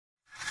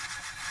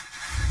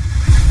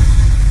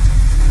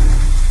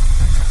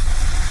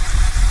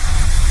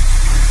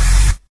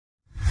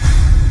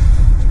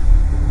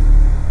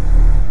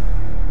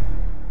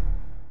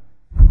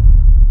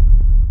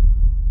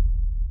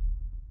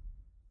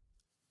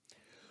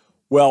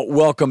Well,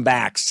 welcome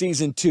back.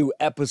 Season 2,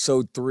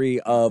 Episode 3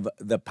 of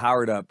the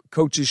Powered Up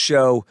Coaches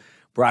Show,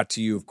 brought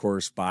to you, of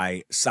course,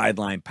 by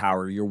Sideline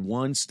Power, your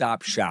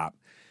one-stop shop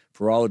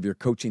for all of your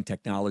coaching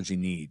technology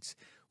needs.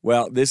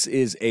 Well, this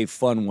is a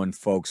fun one,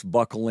 folks.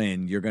 Buckle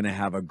in. You're going to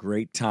have a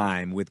great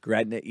time with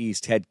Gretna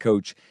East head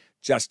coach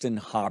Justin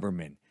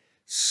Haberman.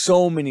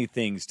 So many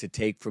things to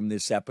take from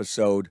this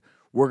episode.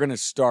 We're going to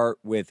start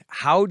with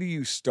how do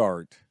you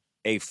start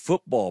a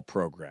football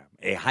program,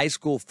 a high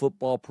school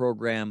football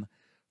program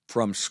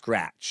from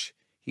scratch.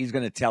 He's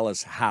going to tell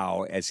us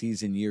how, as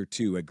he's in year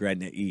 2 at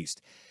Gretna East.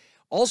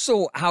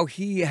 Also, how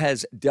he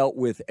has dealt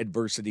with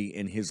adversity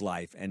in his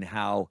life and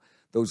how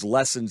those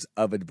lessons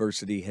of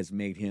adversity has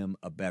made him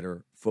a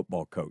better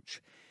football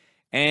coach.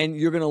 And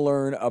you're going to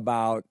learn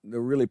about the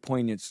really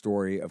poignant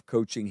story of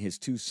coaching his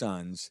 2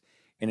 sons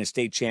in a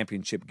state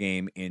championship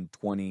game in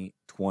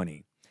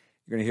 2020.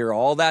 You're going to hear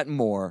all that and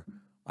more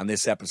on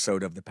this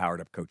episode of the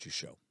Powered Up Coaches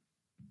Show.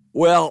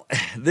 Well,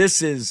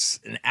 this is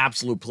an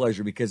absolute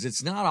pleasure because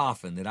it's not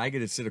often that I get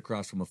to sit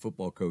across from a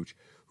football coach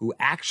who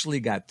actually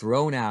got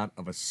thrown out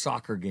of a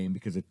soccer game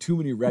because of too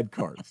many red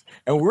cards.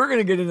 And we're going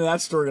to get into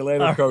that story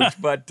later,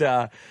 Coach. But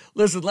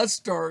listen, let's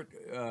start,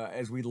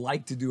 as we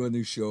like to do on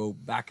this show,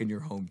 back in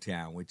your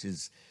hometown, which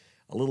is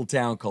a little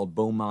town called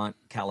Beaumont,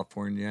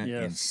 California,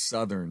 in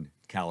Southern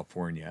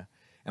California.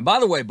 And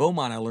by the way,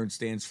 Beaumont, I learned,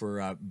 stands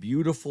for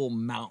beautiful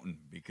mountain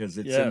because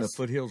it's in the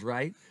foothills,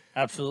 right?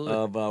 Absolutely.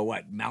 Of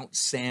Mount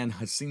San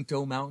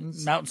Jacinto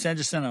Mountains? Mount San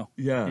Jacinto.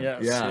 Yeah.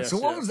 Yes, so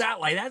what was that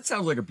like? That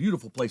sounds like a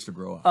beautiful place to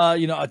grow up.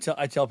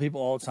 I tell people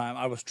all the time,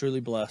 I was truly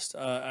blessed.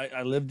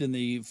 I lived in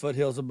the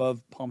foothills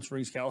above Palm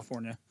Springs,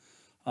 California.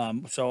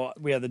 So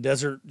we had the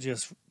desert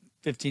just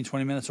 15,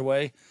 20 minutes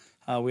away.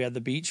 We had the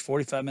beach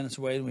 45 minutes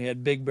away, and we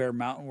had Big Bear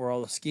Mountain where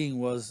all the skiing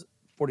was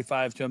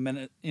 45 to a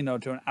minute,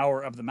 to an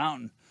hour up the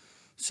mountain.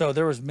 So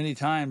there was many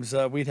times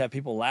we'd have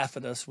people laugh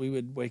at us. We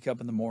would wake up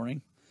in the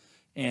morning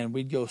and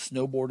we'd go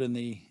snowboard in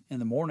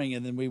the morning,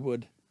 and then we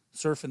would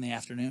surf in the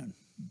afternoon.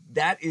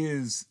 That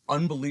is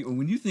unbelievable.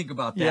 When you think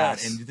about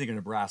that, and you think of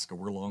Nebraska,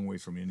 we're a long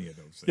ways from any of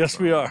those things. Yes,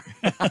 we are.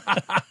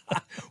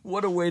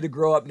 What a way to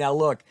grow up. Now,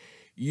 look,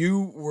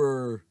 you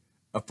were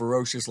a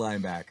ferocious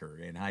linebacker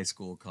in high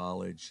school,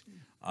 college.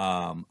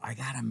 I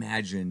got to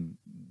imagine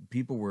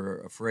people were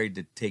afraid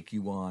to take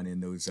you on in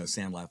those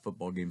Sandlot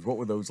football games. What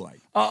were those like?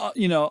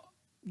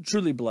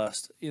 Truly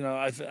blessed.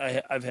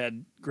 I've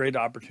had great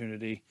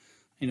opportunity.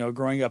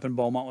 Growing up in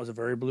Beaumont was a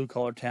very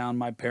blue-collar town.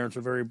 My parents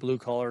were very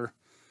blue-collar.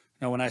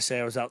 When I say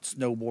I was out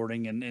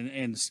snowboarding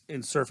and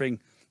surfing,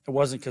 it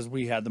wasn't because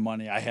we had the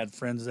money. I had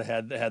friends that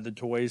had the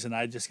toys, and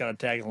I just got to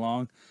tag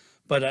along.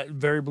 But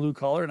very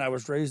blue-collar, and I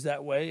was raised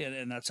that way,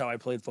 and that's how I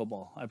played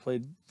football. I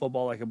played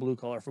football like a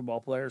blue-collar football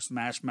player,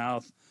 smash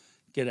mouth,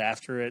 get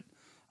after it.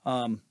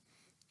 I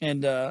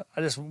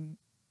just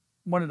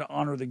wanted to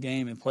honor the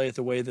game and play it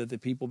the way that the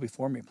people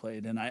before me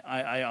played. And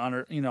I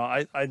honor,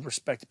 I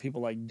respect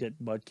people like Dick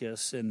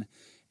Butkus and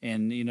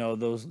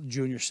those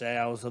junior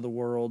Sal's of the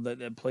world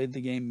that played the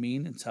game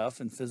mean and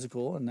tough and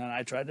physical. And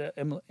I tried to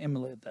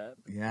emulate that.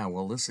 Yeah.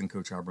 Well, listen,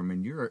 Coach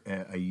Haberman, you're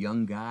a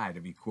young guy to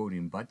be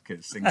quoting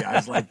Butkus and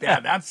guys like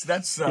that.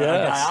 That's a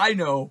guy I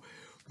know,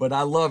 but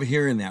I love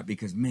hearing that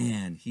because,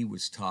 man, he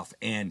was tough.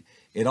 And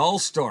it all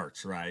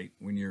starts, right,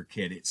 when you're a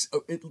kid.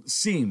 It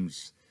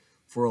seems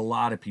for a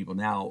lot of people.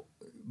 Now,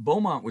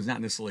 Beaumont was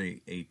not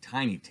necessarily a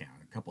tiny town,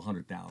 a couple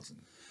 100,000.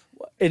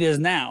 It is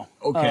now.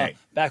 Okay.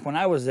 Back when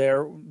I was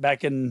there,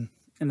 back in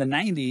the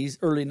 90s,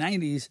 early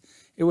 90s,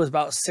 it was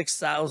about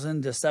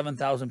 6,000 to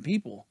 7,000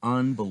 people.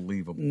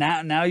 Unbelievable.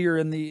 Now you're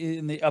in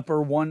the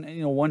upper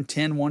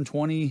 110,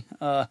 120.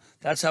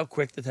 That's how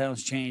quick the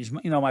town's changed.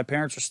 My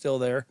parents are still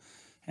there,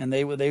 and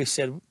they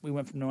said we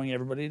went from knowing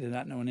everybody to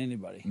not knowing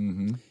anybody.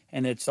 Mm-hmm.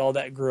 And it's all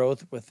that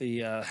growth with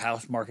the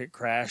house market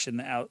crash and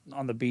out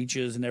on the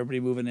beaches and everybody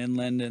moving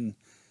inland, and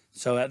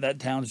so that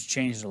town's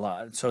changed a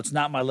lot. So it's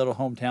not my little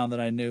hometown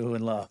that I knew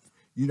and loved.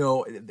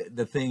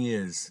 The thing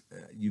is,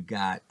 you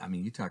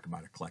talk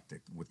about eclectic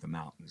with the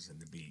mountains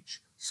and the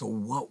beach. So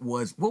what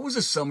was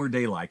a summer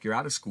day like? You're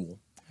out of school.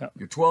 Yep.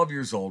 You're 12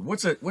 years old.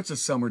 What's a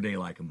summer day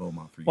like in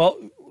Beaumont for you? Well,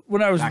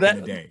 when I was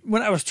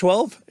when I was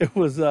 12, it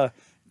was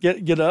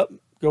get up,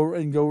 go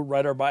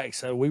ride our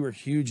bikes. We were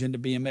huge into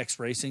BMX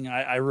racing.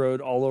 I rode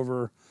all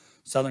over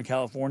Southern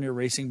California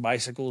racing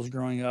bicycles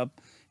growing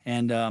up,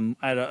 and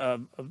I had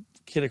a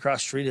kid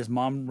across the street. His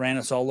mom ran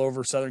us all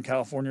over Southern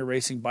California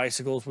racing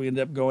bicycles. We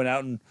ended up going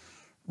out and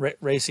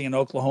racing in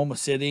Oklahoma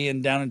City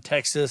and down in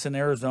Texas and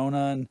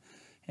Arizona,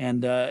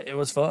 and it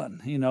was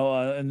fun,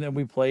 and then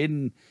we played,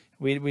 and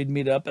we'd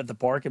meet up at the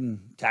park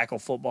and tackle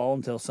football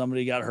until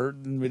somebody got hurt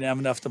and we didn't have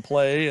enough to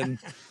play, and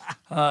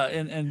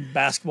and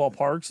basketball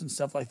parks and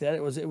stuff like that.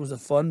 It was a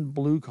fun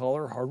blue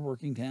collar,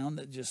 hardworking town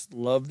that just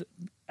loved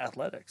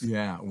athletics.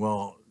 Yeah,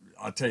 well,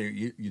 I'll tell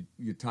you,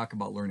 you talk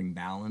about learning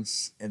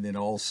balance, and then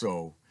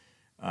also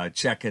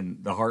checking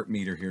the heart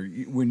meter here.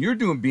 When you're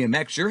doing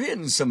BMX,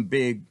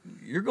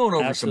 you're going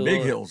over some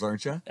big hills,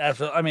 aren't you?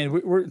 Absolutely. I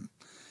mean,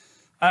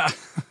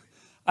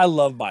 I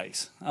love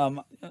bikes.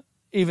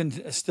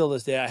 even still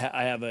this day,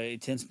 I have a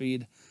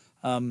 10-speed.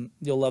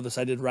 You'll love this.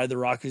 I did ride the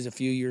Rockies a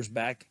few years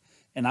back,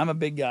 and I'm a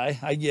big guy.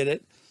 I get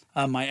it.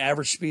 My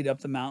average speed up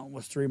the mountain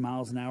was 3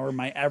 miles an hour.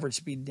 My average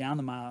speed down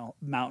the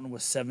mountain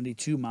was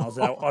 72 miles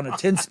an hour on a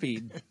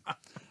 10-speed.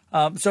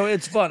 So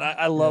it's fun.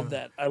 I love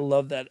that. I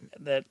love that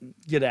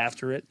get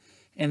after it.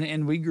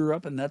 And we grew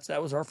up, and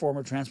that was our form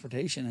of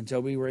transportation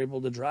until we were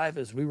able to drive.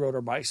 As we rode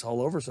our bikes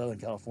all over Southern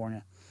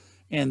California,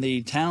 and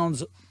the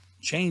towns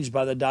changed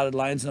by the dotted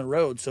lines in the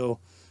road. So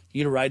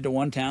you'd ride to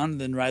one town,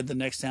 then ride the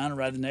next town, and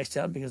ride the next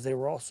town because they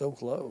were all so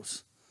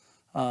close.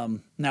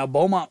 Now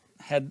Beaumont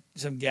had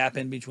some gap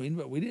in between,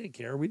 but we didn't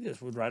care. We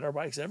just would ride our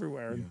bikes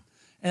everywhere. Yeah.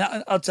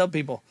 And I'll tell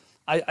people,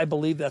 I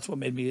believe that's what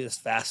made me as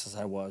fast as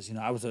I was. You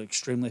know, I was an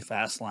extremely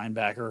fast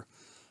linebacker,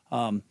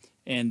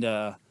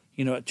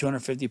 you know, at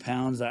 250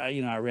 pounds, I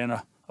ran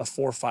a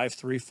 4.5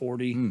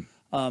 340.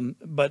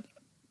 But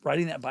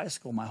riding that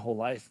bicycle my whole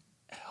life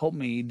helped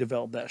me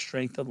develop that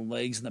strength of the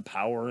legs and the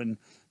power and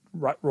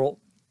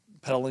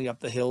pedaling up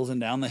the hills and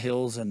down the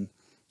hills. And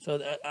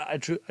so I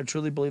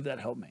truly believe that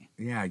helped me.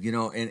 Yeah, you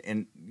know,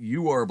 and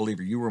you are a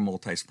believer. You were a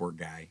multi-sport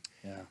guy.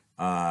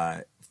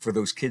 Yeah. For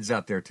those kids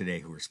out there today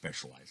who are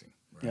specializing,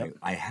 right? Yep.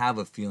 I have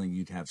a feeling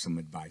you'd have some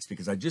advice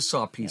because I just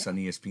saw a piece on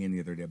ESPN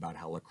the other day about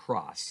how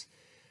lacrosse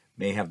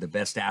may have the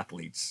best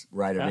athletes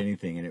right at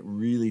anything, and it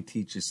really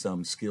teaches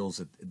some skills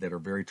that are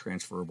very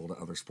transferable to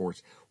other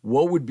sports.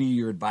 What would be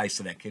your advice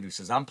to that kid who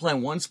says, I'm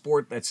playing one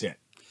sport, that's it?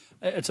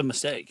 It's a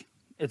mistake.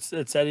 It's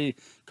that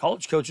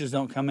college coaches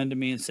don't come into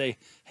me and say,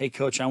 hey,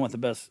 coach, I want the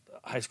best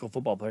high school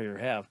football player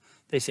you have.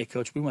 They say,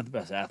 coach, we want the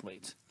best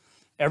athletes.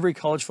 Every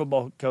college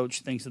football coach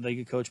thinks that they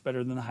could coach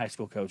better than the high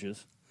school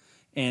coaches,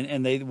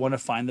 and they want to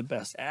find the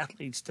best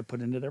athletes to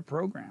put into their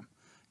program.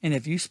 And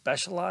if you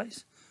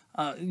specialize,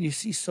 you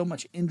see so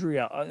much injury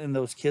out in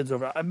those kids.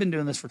 I've been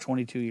doing this for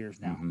 22 years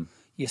now. Mm-hmm.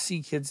 You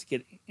see kids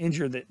get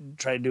injured that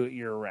try to do it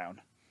year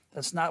round.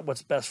 That's not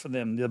what's best for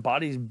them. The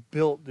body's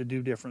built to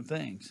do different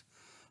things.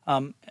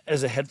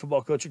 As a head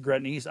football coach at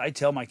Gretna East, I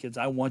tell my kids,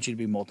 I want you to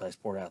be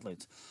multi-sport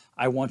athletes.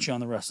 I want you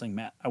on the wrestling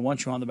mat. I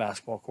want you on the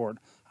basketball court.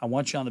 I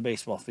want you on the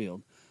baseball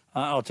field.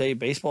 I'll tell you,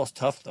 baseball's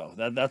tough, though.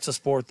 That's a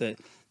sport that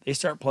they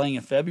start playing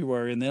in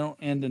February, and they don't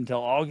end until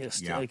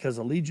August because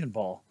of Legion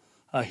Ball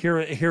here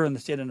in the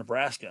state of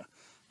Nebraska.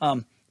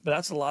 But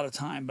that's a lot of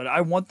time. But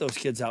I want those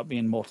kids out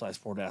being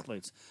multi-sport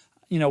athletes.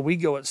 You know, we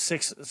go at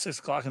 6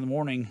 o'clock in the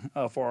morning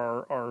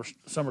for our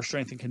summer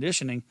strength and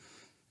conditioning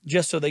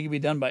just so they can be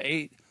done by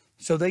 8.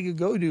 So they could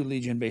go do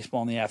Legion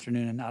baseball in the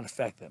afternoon and not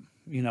affect them,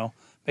 you know,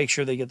 make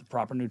sure they get the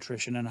proper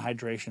nutrition and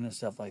hydration and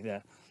stuff like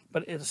that.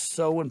 But it's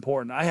so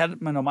important. I had,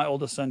 you know, my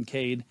oldest son,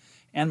 Cade,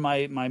 and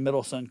my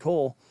middle son,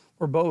 Cole,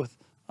 were both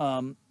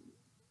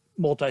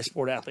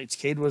multi-sport athletes.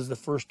 Cade was the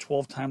first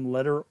 12-time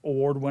letter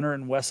award winner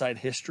in Westside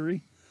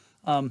history.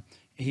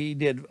 He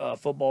did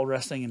football,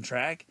 wrestling, and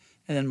track.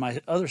 And then my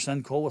other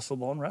son, Cole, was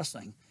football and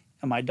wrestling.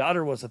 And my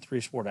daughter was a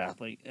 3-sport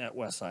athlete at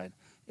Westside.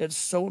 It's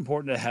so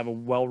important to have a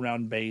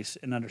well-rounded base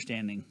and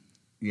understanding.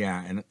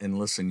 Yeah, and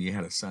listen, you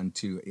had a son,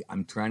 too.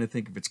 I'm trying to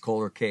think if it's Cole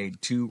or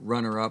Cade, 2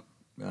 runner-up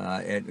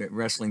at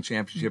wrestling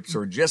championships,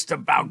 or just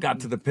about got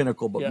to the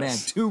pinnacle, but man,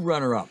 2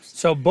 runner-ups.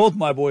 So both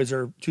my boys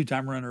are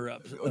 2-time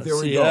runner-ups. There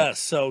we go. Yes,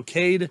 so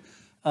Cade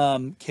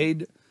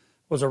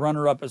was a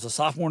runner-up as a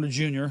sophomore and a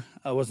junior,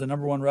 was the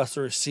 #1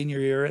 wrestler his senior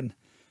year, and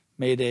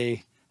made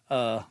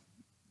a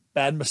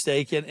bad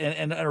mistake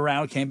and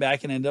around, came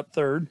back and ended up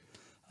 3rd.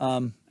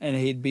 And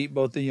he'd beat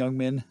both the young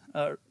men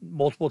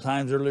multiple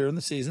times earlier in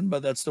the season,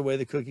 but that's the way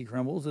the cookie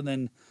crumbles. And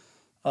then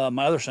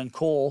my other son,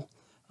 Cole,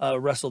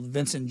 wrestled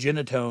Vincent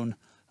Ginatone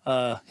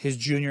his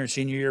junior and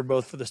senior year,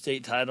 both for the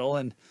state title.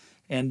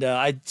 And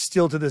I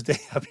still to this day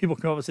have people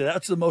come up and say,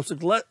 that's the most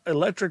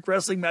electric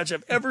wrestling match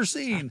I've ever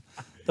seen.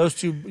 Those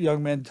 2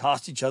 young men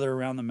tossed each other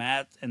around the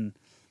mat, and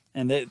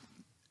they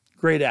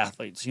great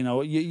athletes. You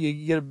know, you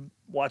get to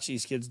watch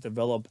these kids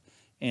develop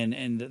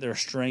and their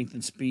strength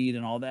and speed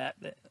and all that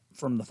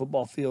from the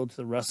football field to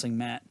the wrestling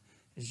mat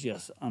is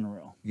just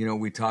unreal. You know,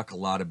 we talk a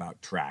lot about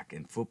track,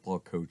 and football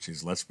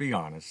coaches, let's be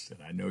honest,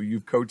 and I know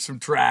you've coached some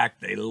track,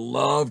 they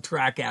love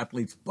track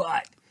athletes,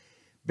 but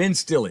Ben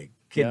Stilley,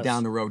 kid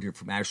down the road here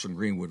from Ashland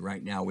Greenwood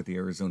right now with the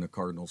Arizona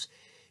Cardinals,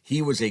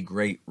 he was a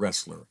great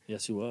wrestler.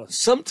 Yes, he was.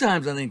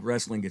 Sometimes I think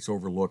wrestling gets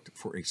overlooked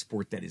for a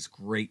sport that is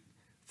great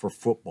for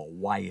football.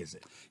 Why is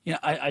it? You know,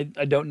 I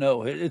don't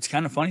know. It's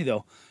kind of funny,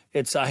 though.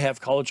 I have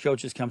college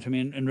coaches come to me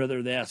and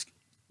rather they ask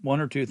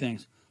 1 or 2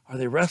 things. Are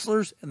they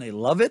wrestlers and they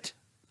love it?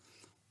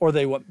 Or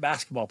they want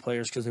basketball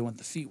players because they want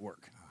the feet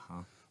work?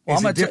 Well,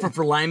 is it different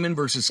for linemen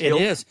versus skill?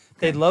 It is.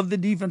 Okay. They love the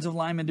defensive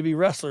linemen to be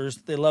wrestlers.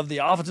 They love the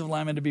offensive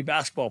linemen to be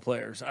basketball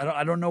players.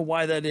 I don't know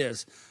why that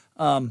is.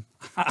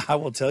 I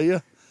will tell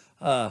you,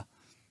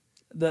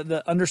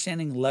 the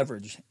understanding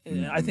leverage,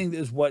 I think,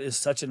 is what is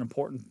such an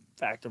important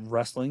fact of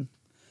wrestling.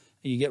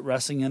 You get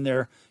wrestling in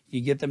there,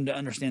 you get them to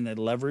understand that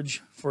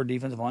leverage for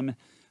defensive linemen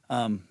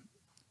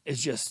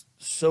is just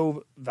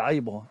so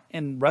valuable.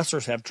 And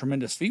wrestlers have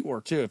tremendous feet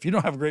work, too. If you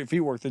don't have great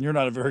feet work, then you're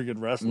not a very good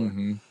wrestler.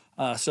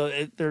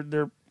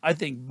 They're I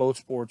think both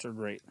sports are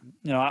great.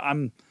 You know,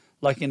 I'm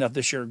lucky enough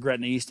this year at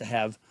Gretna East to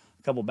have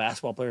a couple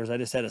basketball players. I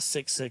just had a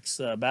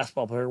 6'6"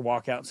 basketball player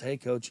walk out and say, "Hey,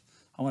 coach,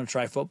 I want to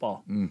try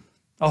football."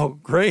 Oh,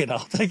 great! I'll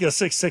take a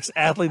 6'6"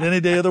 athlete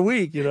any day of the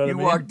week. You know what I mean?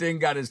 He walked in,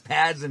 got his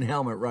pads and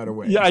helmet right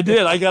away. Yeah, I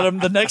did. I got him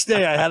the next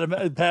day. I had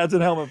him pads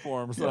and helmet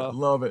for him. So yeah,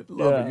 love it.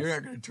 You're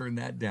not going to turn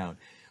that down.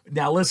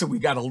 Now, listen, we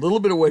got a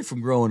little bit away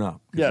from growing up.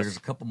 Yes. There's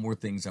a couple more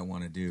things I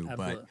want to do,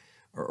 Absolutely.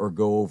 or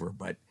go over.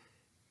 But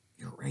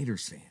you're a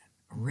Raiders fan.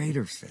 A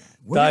Raiders fan.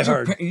 Die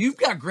hard. You've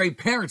got great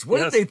parents. What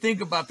did they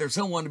think about their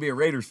son wanting to be a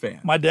Raiders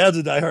fan? My dad's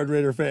a diehard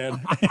Raider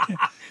fan.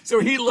 So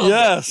he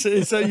loved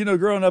it. So, you know,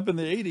 growing up in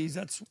the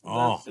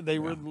 80s, they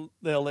were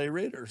the LA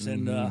Raiders.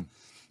 And,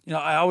 you know,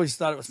 I always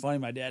thought it was funny.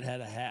 My dad had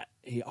a hat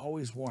he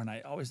always wore, and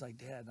I always like,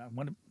 Dad,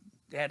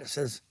 Dad, it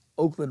says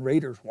Oakland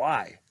Raiders.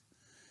 Why?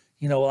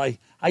 You know,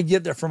 I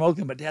get they're from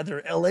Oakland, but Dad,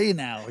 they're LA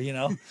now, you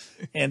know.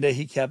 And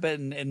he kept it.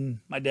 And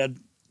my dad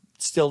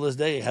still this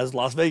day has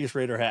Las Vegas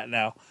Raider hat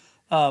now.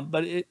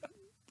 But it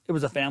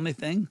was a family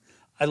thing.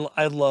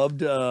 I loved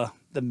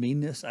the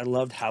meanness. I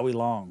loved Howie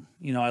Long.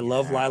 You know, I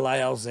love Lili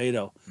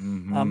Alzado.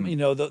 You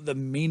know, the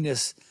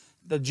meanness,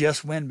 the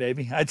just win,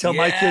 baby. I tell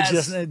my kids,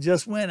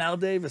 just win, Al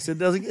Davis. It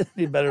doesn't get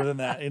any better than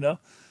that, you know.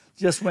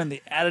 Just win,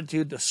 the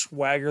attitude, the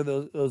swagger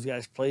those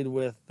guys played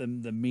with,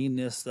 the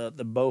meanness, the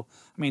Bo.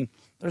 I mean,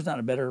 there's not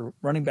a better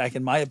running back,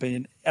 in my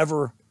opinion,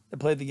 ever that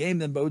played the game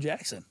than Bo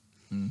Jackson.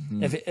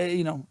 If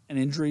you know, an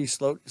injury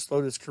slowed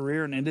his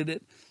career and ended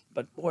it.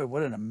 But boy,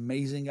 what an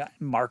amazing guy.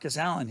 Marcus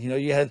Allen. You know,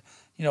 you had,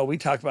 you know, we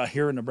talked about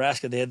here in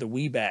Nebraska, they had the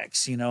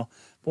Weebacks, you know.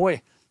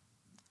 Boy,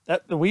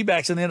 the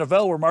Weebacks in the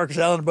NFL were Marcus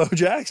Allen and Bo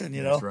Jackson,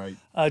 you know. That's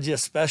right.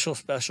 Just special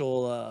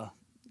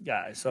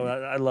guys. So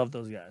I love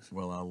those guys.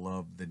 Well, I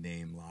love the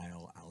name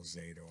Lyle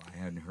Alzado. I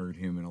hadn't heard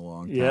him in a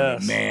long time.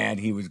 Yes. Man,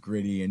 he was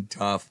gritty and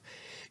tough.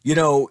 You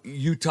know,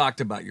 you talked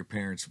about your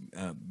parents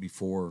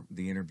before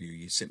the interview.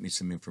 You sent me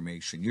some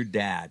information. Your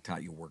dad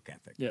taught you work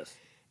ethic. Yes.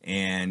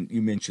 And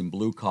you mentioned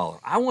blue collar.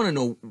 I want to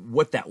know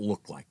what that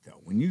looked like, though.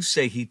 When you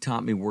say he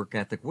taught me work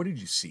ethic, what did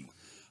you see?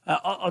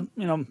 You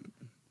know,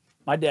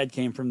 my dad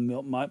came from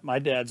my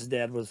dad's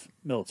dad was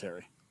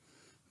military.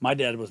 My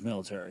dad was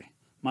military.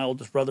 My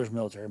oldest brother's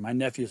military. My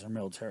nephews are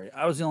military.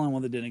 I was the only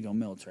one that didn't go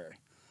military.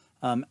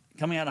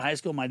 Coming out of high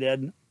school,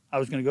 I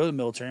was going to go to the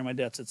military. My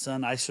dad said,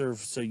 "Son, I served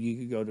so you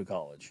could go to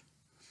college,"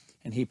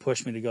 and he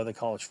pushed me to go the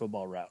college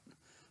football route.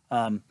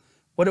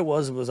 What it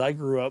was I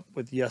grew up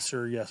with yes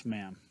sir, yes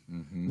ma'am.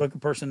 Look a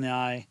person in the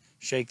eye,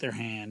 shake their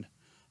hand.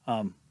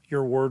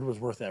 Your word was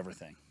worth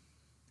everything,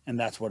 and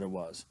that's what it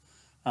was.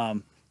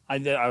 I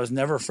was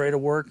never afraid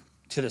of work.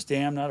 To this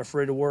day, I'm not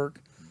afraid of work.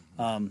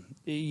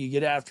 You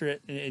get after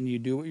it, and you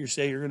do what you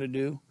say you're going to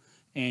do,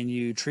 and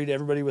you treat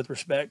everybody with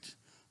respect,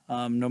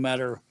 no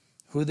matter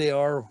who they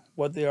are,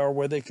 what they are,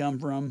 where they come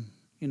from,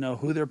 you know,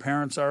 who their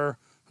parents are,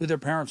 who their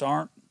parents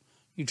aren't.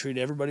 You treat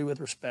everybody with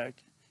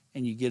respect,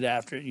 and you get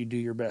after it, and you do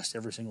your best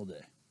every single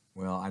day.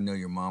 Well, I know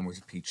your mom was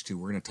a peach, too.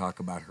 We're going to talk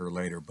about her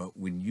later. But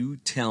when you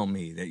tell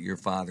me that your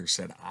father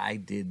said, I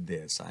did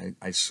this,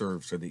 I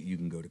served so that you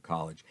can go to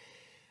college,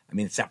 I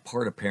mean, it's that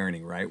part of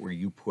parenting, right, where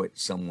you put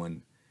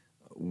someone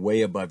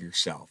way above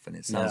yourself. And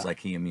it sounds like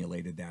he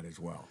emulated that as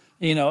well.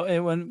 You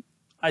know, when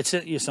I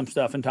sent you some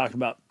stuff and talked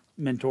about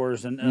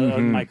mentors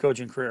and my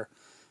coaching career,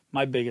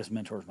 my biggest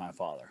mentor is my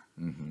father.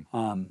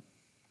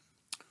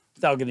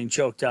 Without getting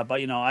choked up,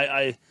 you know,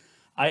 I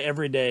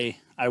every day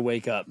I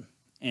wake up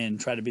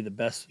and try to be the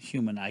best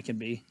human I can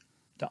be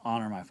to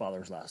honor my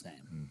father's last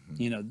name.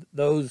 You know,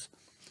 those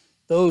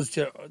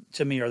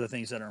to me are the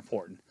things that are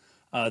important.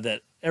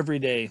 That every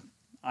day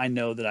I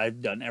know that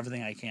I've done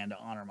everything I can to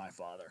honor my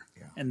father,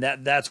 and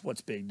that's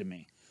what's big to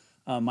me.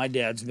 My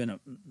dad's been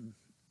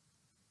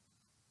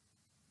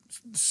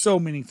so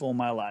meaningful in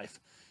my life,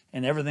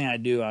 and everything I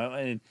do.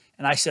 And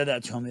I said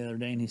that to him the other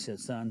day, and he said,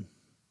 "Son,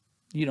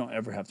 you don't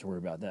ever have to worry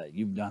about that.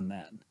 You've done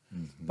that."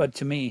 But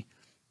to me,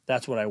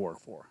 that's what I work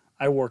for.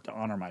 I work to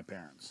honor my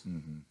parents.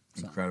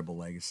 So. Incredible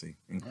legacy.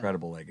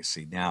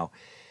 Legacy. Now,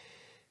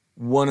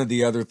 one of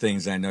the other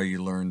things I know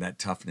you learned that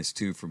toughness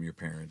too from your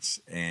parents,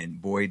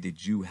 and boy,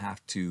 did you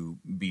have to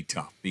be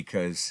tough,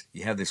 because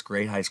you have this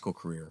great high school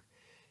career.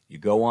 You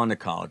go on to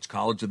college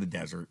of the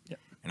desert,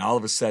 and all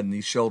of a sudden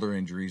these shoulder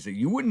injuries that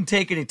you wouldn't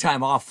take any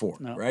time off for,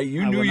 right?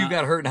 You knew you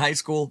got hurt in high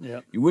school.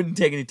 You wouldn't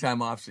take any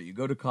time off, so you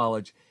go to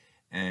college,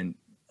 and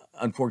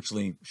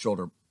unfortunately,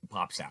 shoulder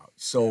pops out.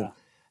 So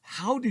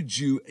how did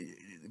you...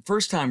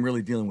 First time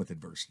really dealing with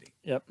adversity.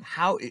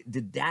 How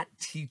did that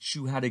teach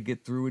you how to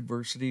get through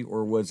adversity,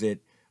 or was it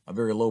a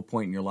very low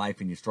point in your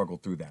life and you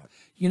struggled through that?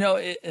 You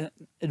know,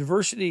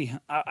 adversity,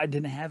 I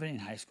didn't have any in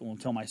high school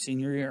until my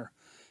senior year.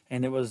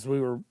 And we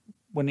were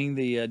winning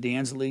the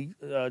Dan's League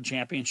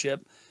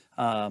championship.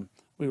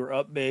 We were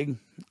up big.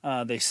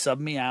 They subbed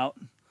me out.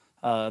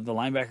 The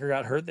linebacker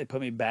got hurt. They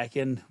put me back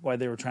in while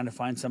they were trying to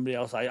find somebody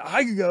else.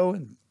 I could go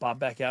and pop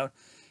back out.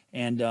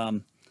 And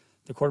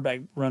the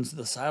quarterback runs to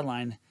the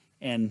sideline,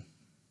 and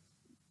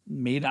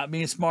me not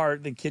being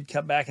smart, the kid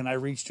cut back, and I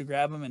reached to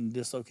grab him and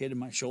dislocated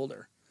my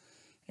shoulder.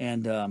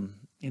 And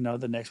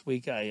the next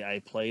week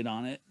I played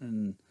on it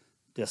and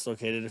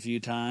dislocated a few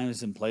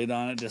times, and played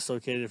on it,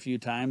 dislocated a few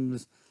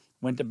times,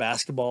 went to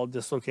basketball,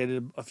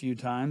 dislocated a few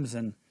times,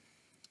 and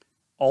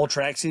all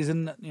track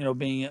season,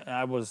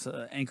 I was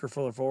anchor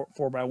for the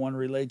 4x1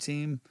 relay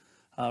team,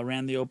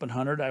 ran the open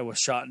 100. I was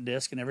shot and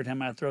disc, and every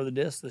time I throw the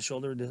disc, the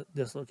shoulder would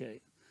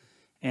dislocate.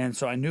 And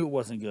so I knew it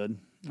wasn't good.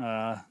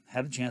 Had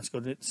a chance to go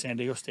to San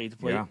Diego State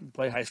to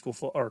play high school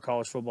or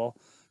college football.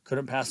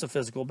 Couldn't pass the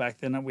physical back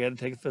then. We had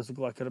to take a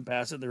physical. I couldn't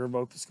pass it. They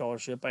revoked the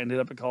scholarship. I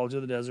ended up at College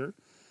of the Desert.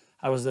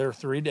 I was there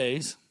 3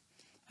 days,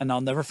 and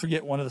I'll never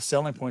forget one of the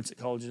selling points at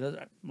College of the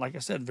Desert. Like I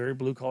said, very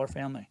blue-collar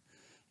family.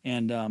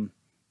 And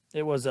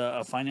it was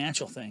a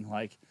financial thing.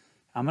 Like,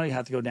 I'm going to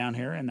have to go down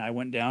here. And I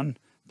went down,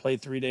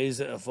 played 3 days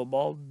of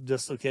football,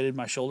 dislocated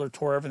my shoulder,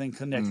 tore everything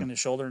connecting the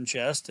shoulder and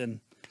chest, and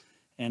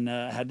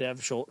had to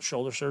have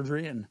shoulder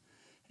surgery.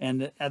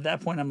 And at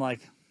that point, I'm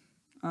like,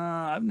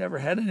 I've never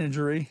had an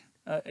injury.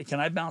 Can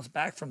I bounce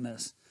back from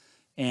this?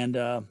 And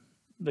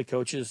the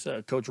coaches,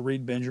 Coach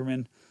Reed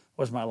Benjamin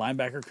was my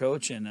linebacker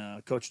coach,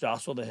 and Coach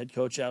Dossel, the head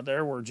coach out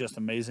there, were just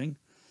amazing.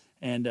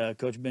 And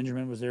Coach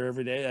Benjamin was there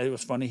every day. It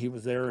was funny. He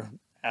was there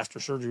after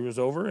surgery was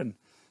over, and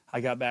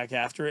I got back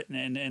after it.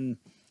 And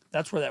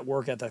that's where that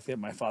work ethic that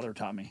my father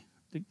taught me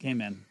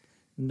came in.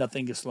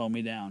 Nothing could slow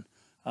me down.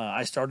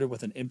 I started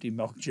with an empty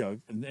milk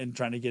jug and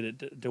trying to get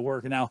it to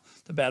work. And now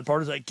the bad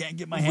part is I can't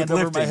get my hand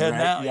over my head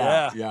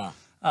now. Yeah.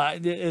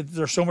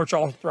 There's so much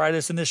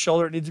arthritis in this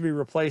shoulder. It needs to be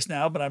replaced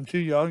now, but I'm too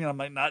young, and I'm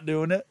like not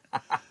doing it.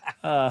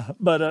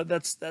 But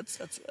that's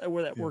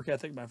where that work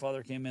ethic my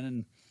father came in,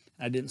 and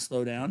I didn't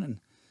slow down, and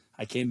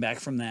I came back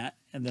from that,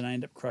 and then I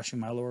ended up crushing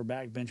my lower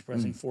back, bench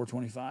pressing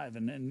 425,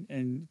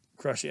 and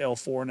crushed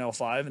L4 and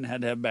L5, and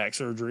had to have back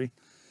surgery.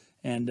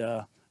 And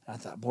I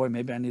thought, boy,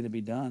 maybe I need to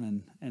be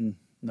done. And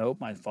nope,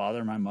 my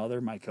father, my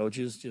mother, my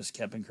coaches just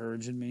kept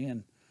encouraging me,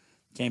 and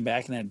came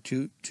back and had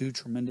two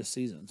tremendous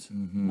seasons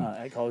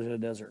at College of the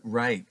Desert.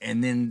 Right.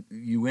 And then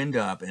you end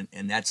up,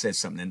 and that says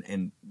something,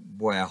 and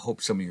boy, I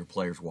hope some of your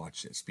players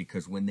watch this,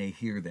 because when they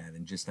hear that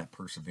and just that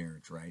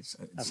perseverance, right,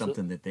 it's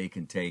something that they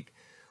can take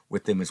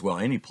with them as well.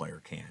 Any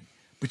player can.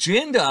 But you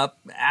end up,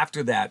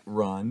 after that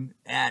run,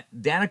 at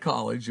Dana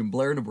College in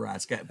Blair,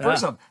 Nebraska.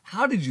 First off,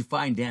 how did you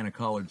find Dana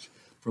College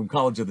from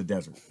College of the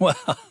Desert? Well,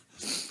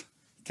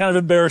 kind of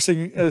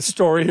embarrassing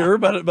story here,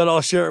 but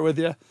I'll share it with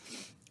you.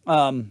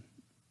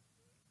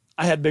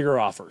 I had bigger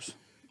offers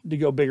to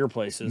go bigger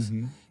places,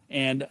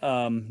 and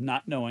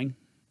not knowing,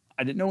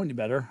 I didn't know any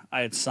better.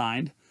 I had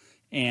signed,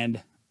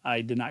 and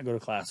I did not go to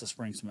class the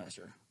spring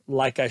semester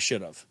like I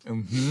should have.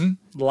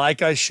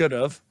 Like I should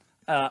have.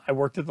 I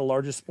worked at the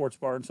largest sports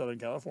bar in Southern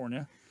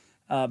California,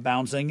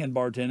 bouncing and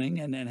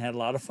bartending, and had a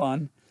lot of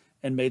fun,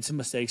 and made some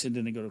mistakes and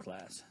didn't go to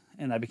class.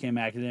 And I became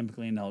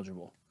academically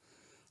ineligible.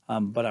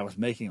 But I was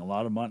making a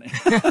lot of money.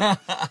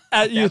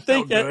 You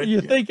think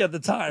at the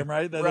time,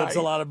 right, that it's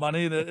a lot of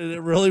money. That it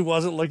really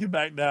wasn't. Looking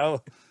back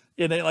now,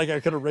 it ain't like I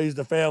could have raised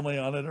a family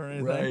on it or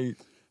anything. Right.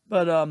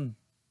 But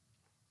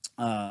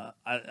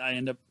I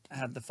ended up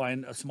having to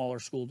find a smaller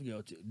school to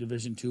go to,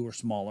 Division II or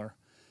smaller,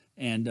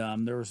 and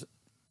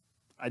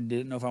I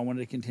didn't know if I wanted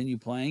to continue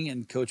playing.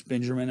 And Coach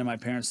Benjamin and my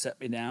parents set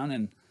me down,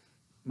 and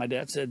my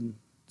dad said,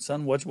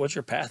 "Son, what's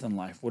your path in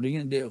life? What are you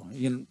gonna do?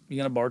 You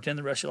gonna bartend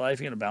the rest of your life?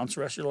 You gonna bounce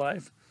the rest of your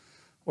life?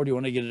 Or do you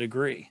want to get a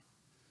degree?"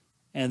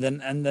 And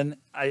then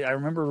I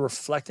remember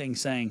reflecting,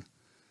 saying,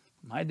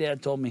 my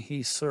dad told me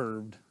he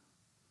served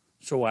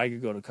so I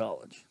could go to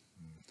college.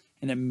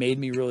 And it made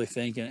me really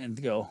think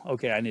and go,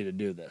 okay, I need to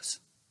do this.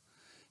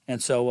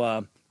 And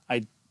so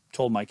I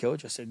told my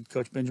coach, I said,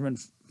 "Coach Benjamin,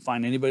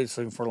 find anybody that's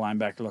looking for a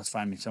linebacker. Let's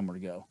find me somewhere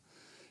to go."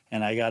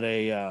 And I got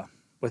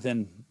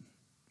within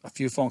a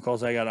few phone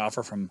calls, I got an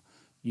offer from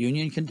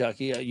Union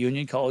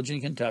College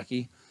in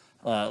Kentucky,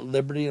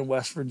 Liberty in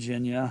West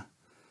Virginia,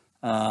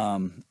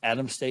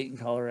 Adams State in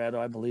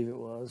Colorado, I believe it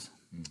was,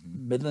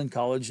 Midland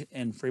College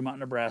in Fremont,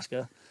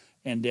 Nebraska,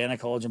 and Dana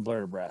College in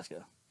Blair,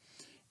 Nebraska.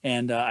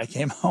 And I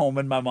came home,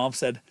 and my mom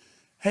said,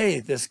 "Hey,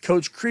 this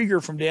Coach Krieger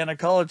from Dana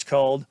College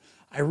called.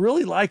 I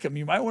really like him.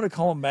 You might want to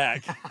call him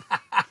back."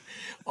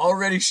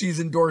 Already she's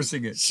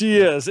endorsing it. She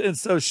is. And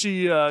so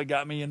she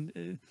got me,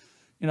 and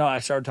I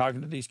started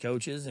talking to these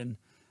coaches, and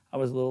I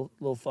was a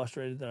little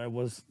frustrated that I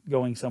was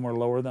going somewhere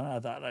lower than I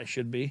thought I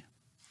should be.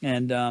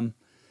 And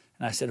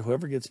I said,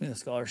 whoever gets me the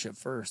scholarship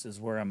first is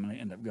where I'm going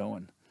to end up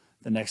going.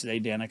 The next day,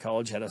 Dana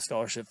College had a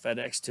scholarship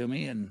FedEx to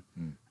me, and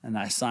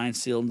I signed,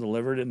 sealed, and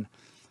delivered. And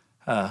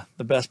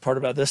the best part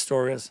about this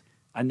story is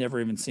I never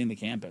even seen the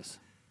campus.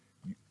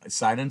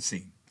 Sight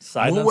unseen.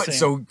 Unseen.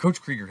 So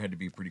Coach Krieger had to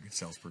be a pretty good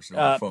salesperson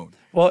on the phone.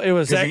 Well, it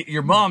was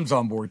your mom's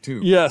on board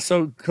too. Yeah,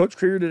 so Coach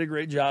Krieger did a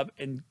great job,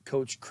 and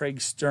Coach Craig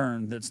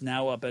Stern, that's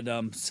now up at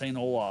St.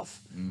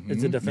 Olaf,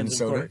 is the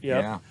defensive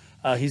coordinator.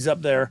 Yeah, he's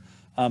up there.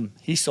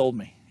 He sold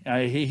me.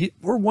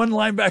 We're one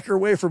linebacker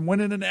away from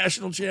winning a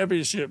national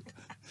championship,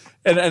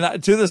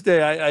 and to this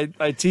day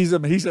I tease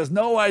him. And he says,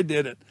 "No, I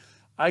didn't.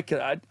 I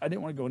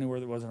didn't want to go anywhere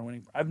that wasn't a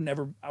winning.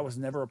 I was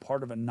never a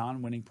part of a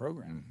non-winning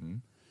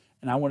program,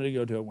 and I wanted to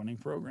go to a winning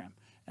program."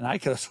 And I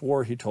could have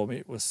swore he told me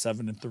it was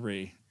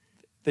 7-3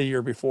 the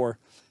year before,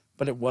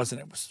 but it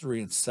wasn't. It was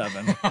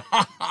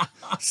 3-7.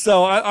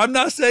 So I'm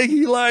not saying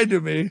he lied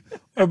to me,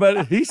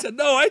 but he said,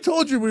 no, I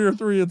told you we were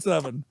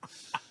 3-7.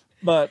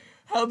 But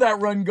how'd that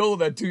run go,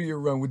 that 2-year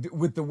run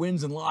with the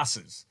wins and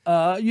losses?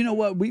 You know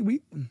what?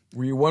 We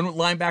were you one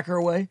linebacker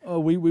away?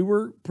 We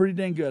were pretty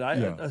dang good. I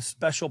had a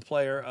special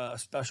player, a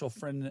special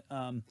friend,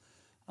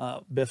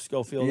 Biff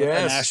Schofield, an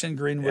Ashton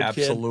Greenwood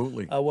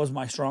absolutely. kid, was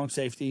my strong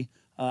safety.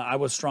 I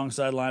was strong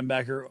side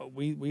linebacker.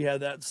 We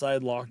had that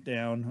side locked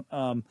down.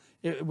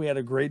 We had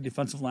a great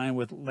defensive line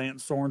with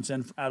Lance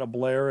Sorensen out of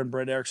Blair and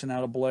Brett Erickson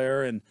out of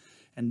Blair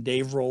and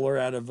Dave Roller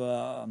out of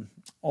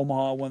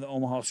Omaha, one of the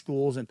Omaha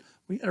schools, and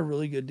we had a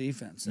really good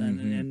defense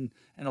and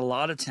a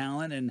lot of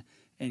talent.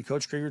 And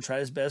Coach Krieger tried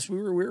his best.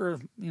 We were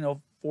 4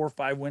 or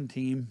 5 win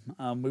team.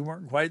 We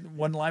weren't quite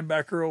one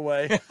linebacker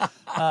away.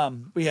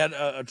 We had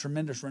a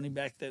tremendous running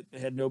back that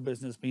had no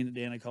business being at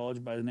Dana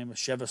College by the name of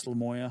Chevis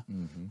Lamoya.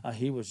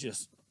 He was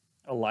just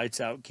a lights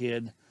out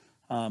kid.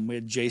 We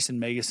had Jason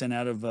Megason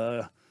out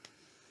of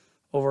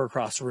over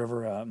across the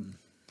river.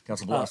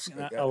 Council Bluffs.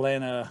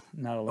 Atlanta,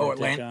 not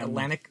Atlantic.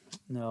 Atlantic?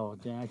 No,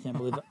 Dan, I can't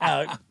believe it.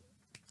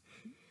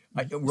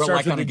 We're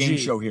like on a game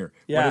show here.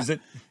 Yeah. What is it?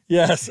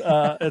 Yes,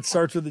 it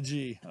starts with a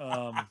G.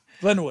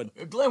 Glenwood.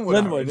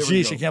 Glenwood.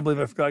 Geez, I can't believe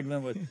I forgot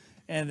Glenwood.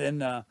 And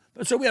then,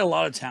 so we had a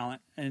lot of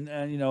talent, and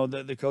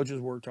the coaches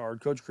worked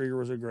hard. Coach Krieger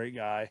was a great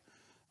guy.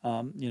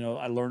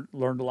 I learned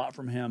a lot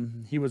from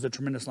him. He was a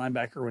tremendous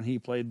linebacker when he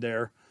played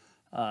there.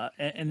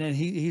 And then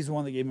he's the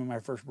one that gave me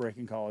my first break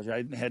in college.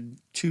 I had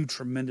 2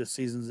 tremendous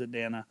seasons at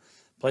Dana.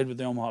 Played with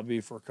the Omaha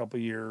Bee for a couple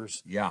of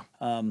years. Yeah.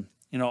 I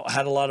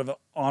had a lot of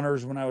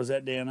honors when I was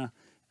at Dana.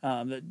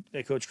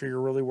 That Coach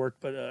Krieger really worked,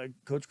 but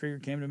Coach Krieger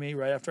came to me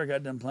right after I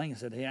got done playing and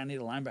said, "Hey, I need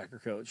a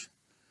linebacker coach."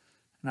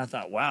 And I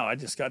thought, "Wow, I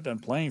just got done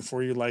playing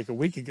for you like a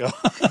week ago."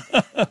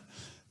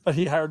 But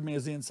he hired me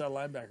as the inside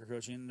linebacker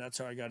coach, and that's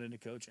how I got into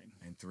coaching.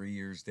 And 3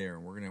 years there,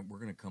 and we're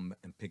gonna come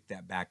and pick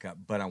that back up.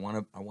 But I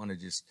want to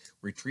just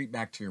retreat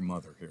back to your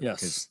mother here,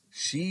 because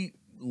she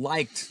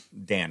liked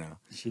Dana.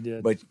 She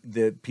did. But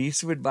the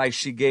piece of advice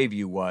she gave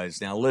you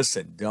was, now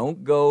listen,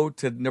 don't go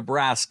to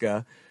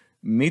Nebraska,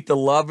 meet the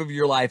love of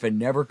your life, and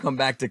never come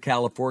back to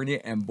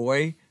California. And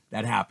boy,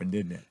 that happened,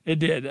 didn't it? It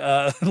did,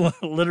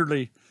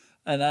 literally.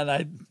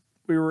 And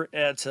we were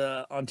at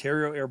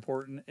Ontario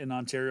Airport in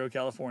Ontario,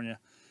 California,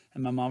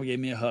 and my mom gave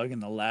me a hug.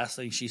 And the last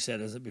thing she said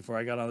is that before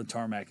I got on the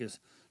tarmac is,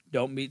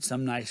 "Don't meet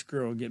some nice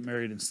girl and get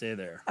married and stay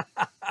there."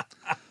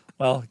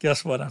 Well,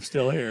 guess what? I'm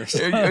still here.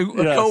 So, yes.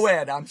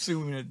 Co-ed, I'm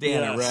assuming at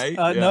Dana, right?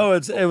 No,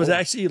 it was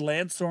actually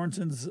Lance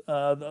Sorensen's,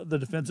 the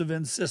defensive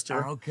end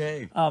sister.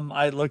 Okay.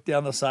 I looked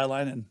down the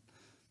sideline, and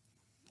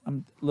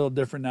I'm a little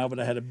different now, but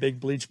I had a big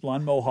bleach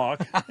blonde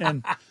mohawk,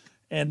 and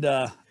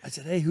I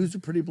said, "Hey, who's the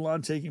pretty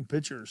blonde taking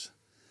pictures?"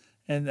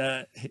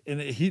 And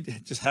he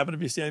just happened to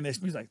be standing next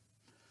to me. He's like,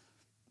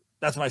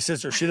 "That's my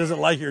sister. She doesn't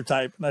like your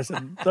type." And I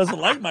said, "Doesn't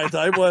like my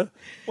type? What?"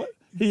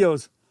 He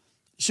goes,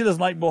 "She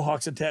doesn't like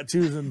mohawks and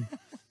tattoos." And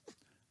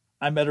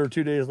I met her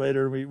 2 days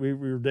later. We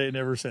were dating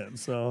ever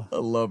since. So I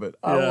love it.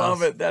 I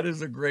love it. That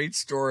is a great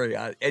story.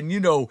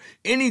 And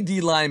any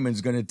D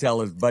lineman's going to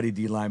tell his buddy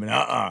D lineman,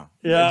 Yeah,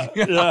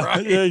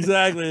 right? yeah,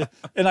 exactly.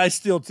 And I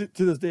still, to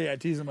this day, I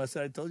tease him. I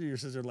said, "I told you your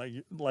sister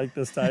like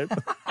this type."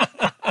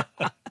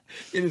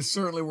 It has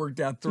certainly worked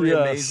out. 3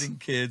 amazing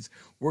kids.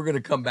 We're going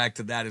to come back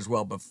to that as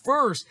well. But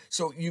first,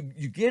 so you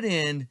get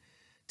in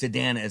to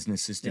Dana as an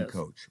assistant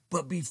coach.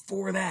 But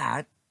before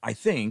that, I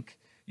think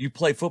you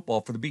play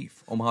football for the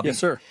Beef, Omaha Beef. Yes,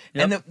 sir.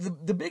 Yep. And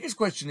the biggest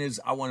question is,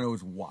 I want to know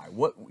is why.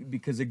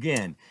 Because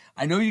again,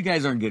 I know you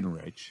guys aren't getting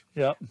rich.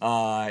 Yep.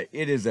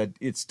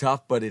 It's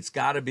tough, but there's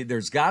got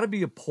to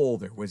be a pull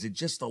there. Was it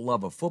just the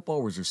love of football,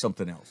 or was there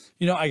something else?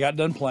 I got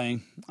done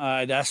playing.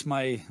 I've asked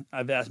my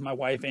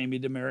wife Amy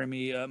to marry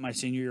me my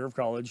senior year of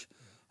college.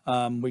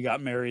 We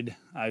got married.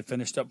 I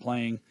finished up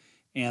playing,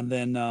 and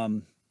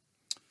then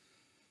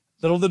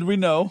little did we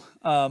know,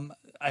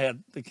 I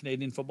had the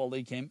Canadian Football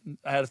League came.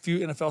 I had a few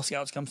NFL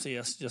scouts come see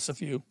us, just a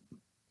few,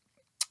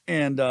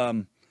 and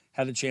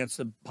had a chance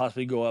to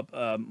possibly go up.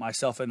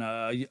 Myself and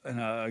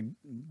a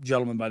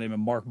gentleman by the name of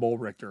Mark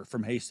Bolrichter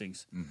from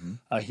Hastings.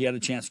 Mm-hmm. He had a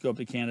chance to go up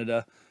to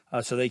Canada,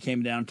 so they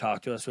came down and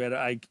talked to us.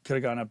 I could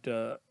have gone up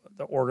to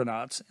the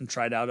Argonauts and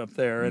tried out up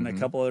there, and a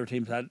couple other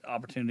teams had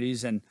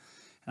opportunities. And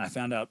I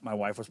found out my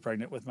wife was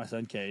pregnant with my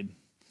son Cade,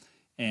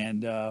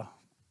 and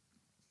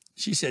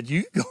she said,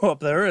 "You go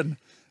up there and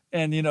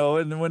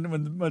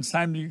when it's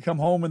time to come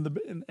home,"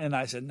 and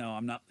I said, "No,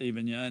 I'm not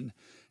leaving you."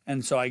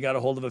 And so I got a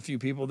hold of a few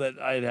people that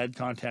I had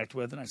contact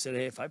with, and I said,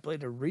 "Hey, if I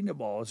played arena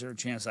ball, is there a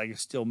chance I could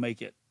still make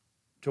it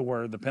to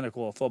where the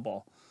pinnacle of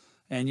football?"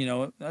 And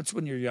that's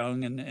when you're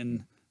young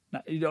and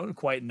you don't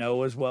quite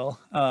know as well.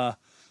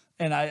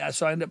 And I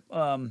ended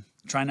up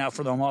trying out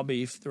for the Omaha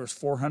Beef. There was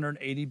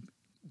 480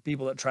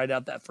 people that tried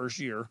out that first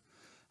year,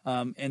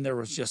 and there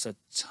was just a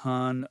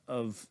ton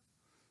of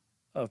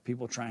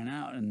people trying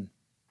out,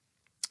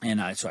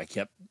 so I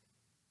kept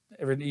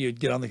everything. You'd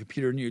get on the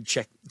computer and you'd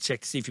check to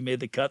see if you made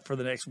the cut for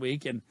the next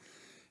week, and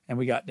and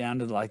we got down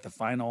to like the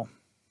final,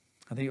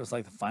 I think it was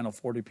like the final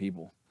 40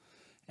 people.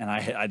 And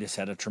I just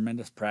had a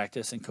tremendous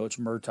practice, and Coach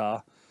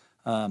Murtaugh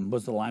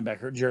was the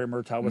linebacker. Jerry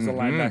Murtaugh was the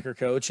linebacker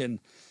coach, and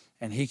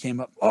he came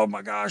up, oh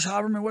my gosh,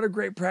 Haberman, what a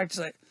great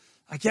practice.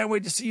 I can't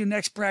wait to see you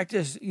next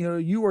practice. You know,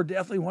 you are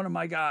definitely one of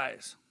my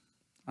guys.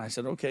 I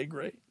said, okay,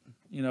 great.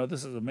 You know,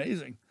 this is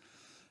amazing.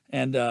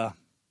 And I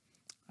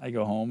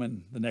go home,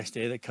 and the next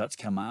day the cuts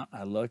come out.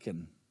 I look,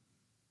 and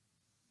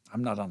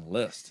I'm not on the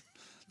list.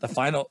 The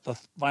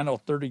final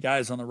 30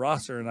 guys on the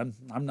roster, and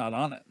I'm not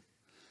on it.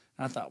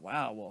 And I thought,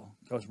 wow, well,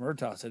 Coach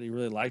Murtaugh said he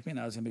really liked me, and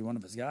I was going to be one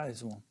of his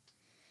guys. Well,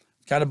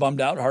 kind of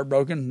bummed out,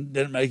 heartbroken,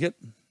 didn't make it.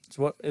 It's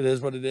what it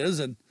is.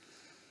 And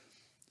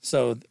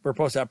so we're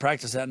supposed to have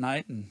practice that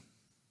night, and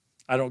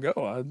I don't go.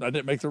 I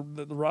didn't make the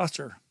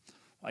roster.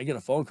 I get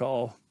a phone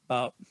call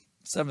about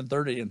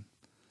 7:30, and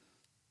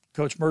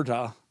Coach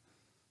Murtaugh,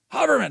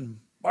 Haberman,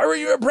 why were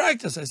you at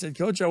practice? I said,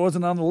 Coach, I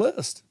wasn't on the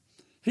list.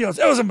 He goes,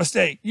 that was a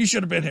mistake. You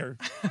should have been here.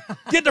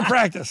 Get to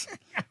practice.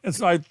 And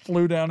so I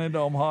flew down into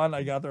Omaha, and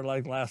I got there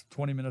like last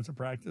 20 minutes of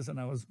practice, and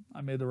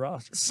I made the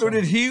roster. So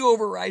did he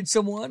override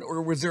someone,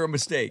 or was there a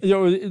mistake? You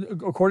know,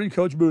 according to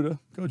Coach Buddha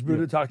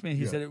talked to me.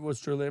 He said it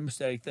was truly a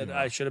mistake, that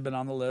I should have been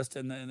on the list,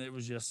 and it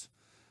was just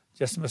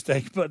a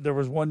mistake. But there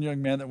was one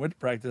young man that went to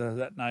practice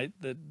that night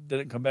that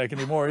didn't come back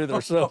anymore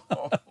either. So,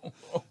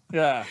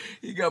 yeah.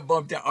 He got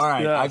bumped out. All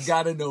right, yes. I've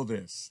got to know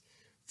this.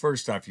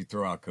 First off, you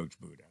throw out Coach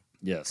Buddha.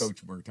 Yes.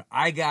 Coach Murtaugh.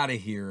 I got to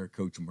hear a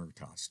Coach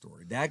Murtaugh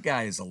story. That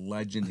guy is a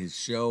legend. His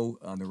show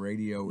on the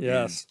radio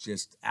is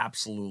just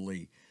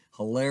absolutely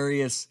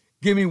hilarious.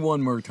 Give me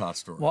one Murtaugh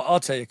story. Well, I'll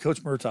tell you,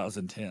 Coach Murtaugh is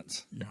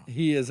intense. Yeah.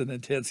 He is an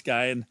intense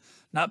guy. And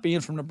not being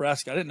from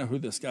Nebraska, I didn't know who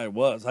this guy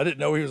was. I didn't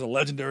know he was a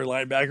legendary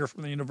linebacker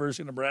from the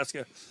University of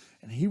Nebraska.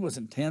 And he was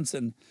intense.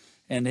 And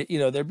you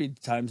know, there'd be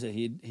times that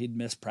he'd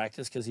miss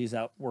practice because he's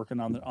out working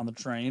on the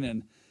train.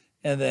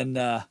 And then,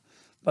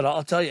 but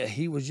I'll tell you,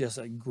 he was just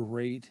a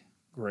great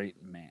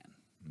man.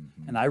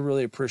 Mm-hmm. And I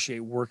really appreciate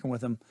working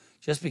with him,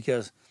 just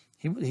because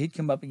he'd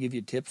come up and give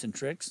you tips and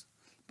tricks,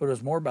 but it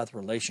was more about the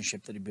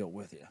relationship that he built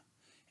with you.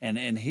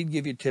 And he'd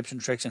give you tips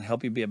and tricks and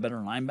help you be a better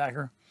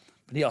linebacker,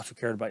 but he also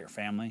cared about your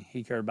family.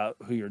 He cared about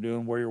who you're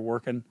doing, where you're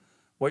working,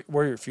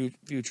 where your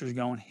future's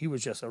going. He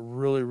was just a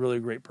really, really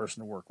great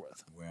person to work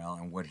with. Well,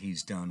 and what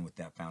he's done with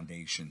that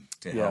foundation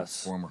to help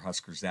former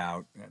Huskers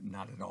out,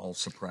 not at all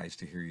surprised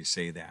to hear you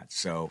say that.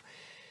 So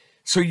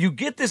you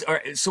get this. All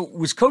right, so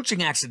was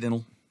coaching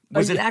accidental?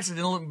 Was it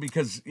accidental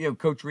because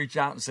Coach reached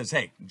out and says,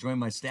 "Hey, join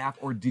my staff,"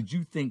 or did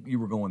you think you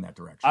were going that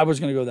direction? I was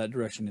going to go that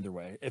direction either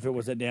way. If it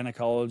was at Dana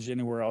College,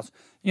 anywhere else,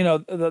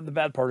 the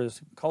bad part is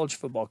college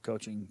football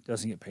coaching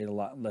doesn't get paid a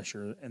lot unless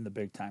you're in the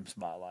big time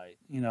spotlight.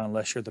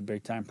 Unless you're at the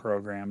big time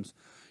programs.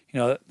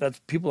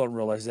 That's people don't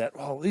realize that.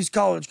 Oh, these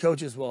college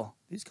coaches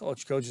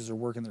are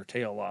working their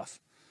tail off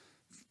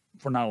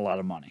for not a lot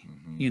of money.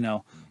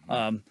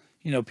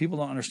 Mm-hmm. People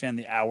don't understand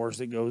the hours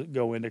that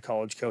go into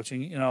college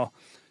coaching.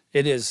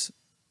 It is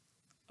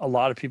a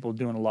lot of people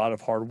doing a lot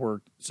of hard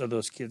work so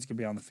those kids can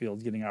be on the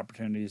field getting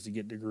opportunities to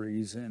get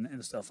degrees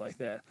and stuff like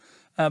that.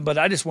 But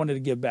I just wanted to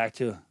give back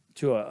to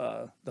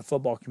the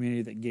football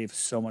community that gave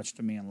so much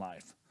to me in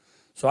life.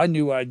 So I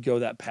knew I'd go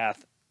that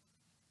path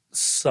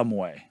some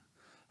way.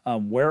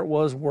 Where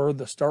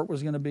the start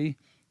was going to be,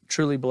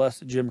 truly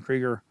blessed that Jim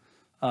Krieger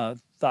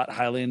thought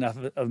highly enough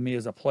of me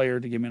as a player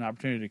to give me an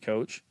opportunity to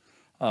coach.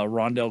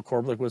 Rondell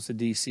Corblick was the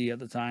DC at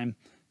the time.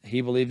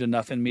 He believed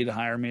enough in me to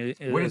hire me.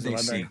 What did they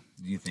see,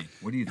 do you think?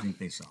 What do you think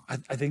they saw?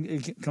 I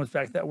think it comes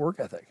back to that work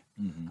ethic.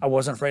 Mm-hmm. I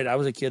wasn't afraid. I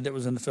was a kid that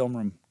was in the film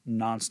room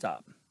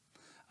nonstop.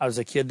 I was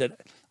a kid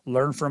that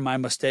learned from my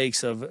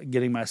mistakes of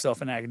getting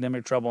myself in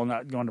academic trouble and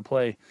not going to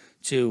play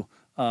to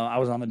I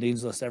was on the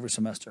dean's list every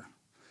semester.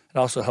 It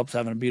also helps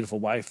having a beautiful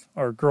wife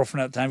or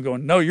girlfriend at the time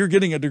going, no, you're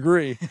getting a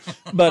degree.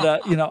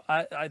 But,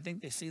 I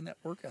think they seen that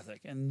work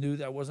ethic and knew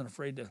that I wasn't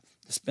afraid to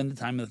spend the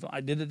time in the film.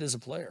 I did it as a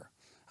player.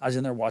 I was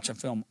in there watching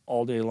film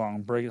all day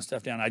long, breaking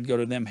stuff down. I'd go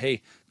to them,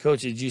 hey,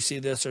 coach, did you see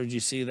this or did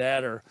you see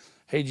that? Or,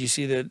 hey, did you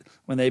see that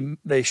when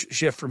they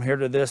shift from here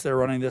to this, they're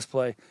running this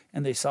play?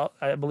 And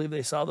I believe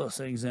they saw those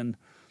things. And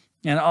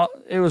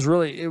it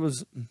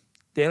was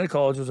Dana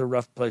College was a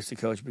rough place to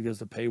coach because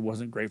the pay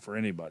wasn't great for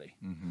anybody.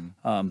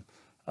 Mm-hmm.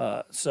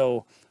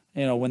 So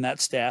when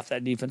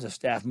that defensive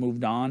staff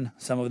moved on,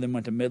 some of them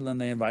went to Midland.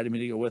 They invited me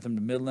to go with them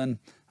to Midland.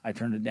 I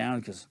turned it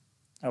down because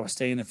I was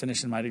staying and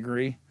finishing my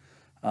degree.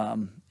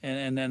 And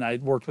then I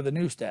worked with a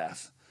new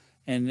staff,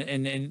 and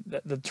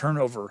the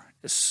turnover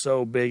is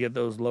so big at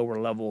those lower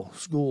level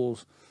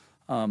schools.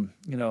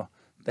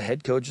 The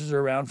head coaches are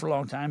around for a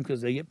long time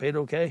because they get paid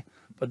okay,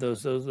 but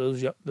those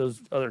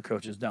other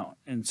coaches don't.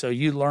 And so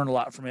you learn a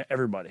lot from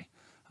everybody.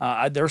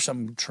 There's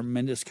some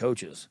tremendous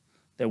coaches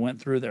that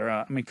went through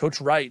there.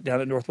 Coach Wright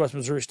down at Northwest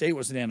Missouri State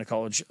was the Dana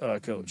College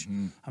coach.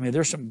 Mm-hmm.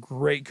 There's some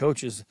great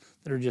coaches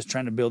that are just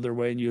trying to build their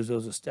way and use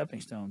those as stepping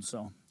stones.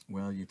 So.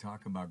 Well, you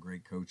talk about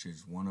great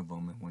coaches. One of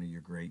them, and one of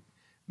your great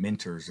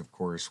mentors, of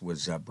course,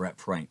 was Brett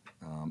Frank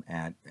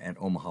at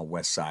Omaha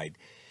West Side.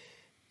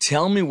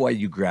 Tell me why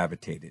you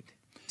gravitated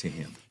to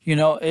him? You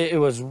know, it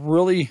was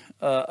really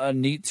a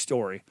neat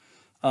story.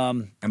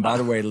 And by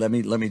the way, let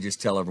me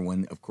just tell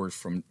everyone, of course,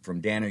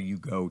 from Dana, you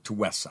go to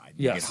Westside.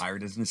 You Yes. get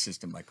hired as an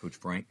assistant by Coach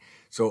Frank.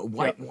 So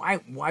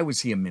why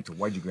was he a mentor?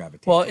 Why did you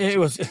gravitate? Well, to him? it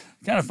was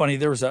kind of funny.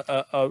 There was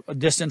a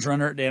distance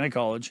runner at Dana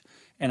College,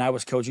 and I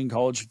was coaching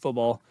college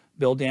football.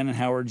 Bill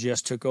Howard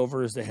just took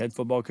over as the head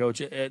football coach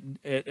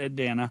at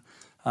Dana.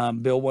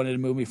 Bill wanted to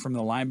move me from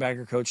the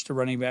linebacker coach to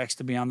running backs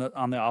to be on the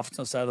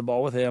offensive side of the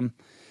ball with him.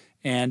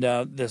 And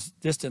this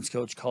distance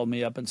coach called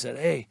me up and said,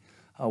 "Hey,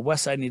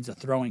 Westside needs a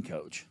throwing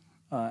coach.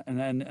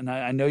 And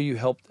I know you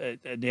helped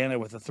at Dana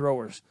with the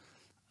throwers.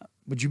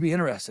 Would you be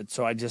interested?"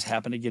 So I just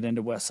happened to get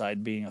into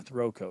Westside being a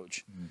throw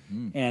coach.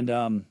 Mm-hmm.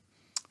 And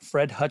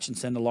Fred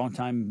Hutchinson, a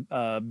longtime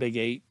Big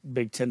 8,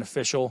 Big 10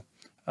 official,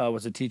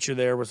 was a teacher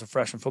there, was a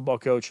freshman football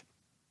coach,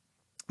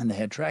 and the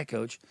head track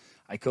coach.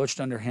 I coached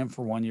under him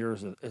for 1 year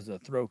as a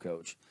throw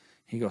coach.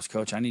 He goes,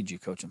 "Coach, I need you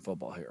coaching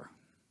football here."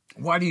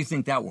 Why do you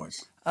think that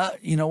was?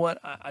 You know what?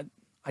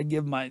 I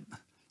give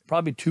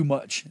probably too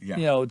much,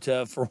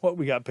 for what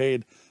we got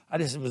paid. I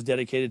just was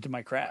dedicated to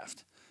my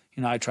craft.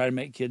 You know, I try to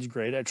make kids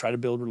great. I try to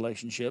build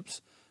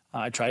relationships.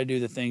 I try to do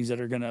the things that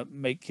are going to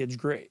make kids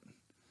great.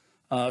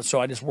 So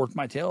I just worked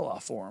my tail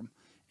off for him.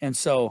 And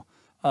so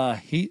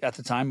he, at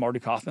the time, Marty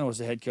Kaufman was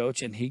the head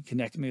coach, and he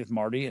connected me with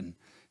Marty. And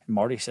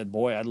Marty said,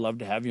 "Boy, I'd love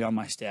to have you on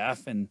my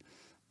staff." And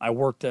I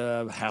worked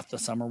half the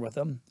summer with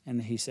him.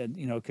 And he said,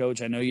 "You know,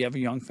 Coach, I know you have a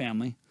young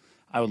family.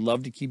 I would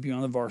love to keep you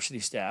on the varsity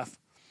staff.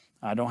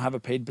 I don't have a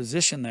paid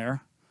position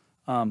there,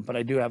 but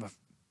I do have a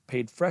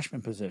paid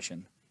freshman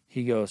position."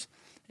 He goes,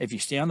 "If you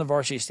stay on the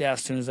varsity staff,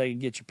 as soon as I can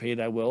get you paid,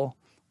 I will.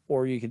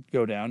 Or you could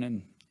go down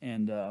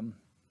and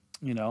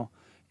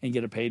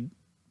get a paid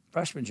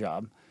freshman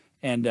job."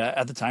 And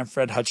at the time,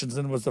 Fred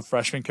Hutchinson was the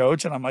freshman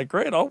coach, and I'm like,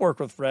 "Great, I'll work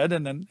with Fred."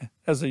 And then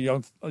as a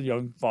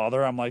young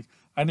father, I'm like,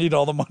 "I need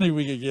all the money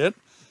we could get."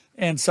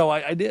 And so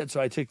I did.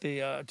 So I took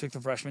the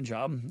freshman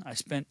job. I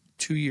spent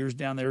 2 years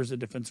down there as a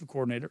defensive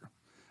coordinator.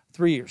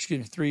 3 years,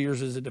 3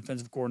 years as a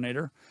defensive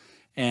coordinator.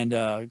 And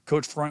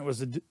Coach Freund was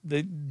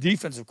the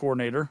defensive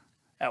coordinator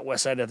at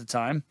Westside at the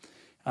time.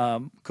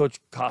 Coach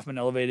Kaufman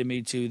elevated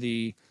me to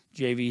the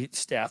JV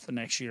staff the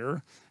next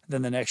year.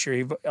 Then the next year,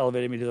 he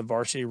elevated me to the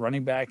varsity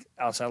running back,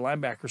 outside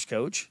linebackers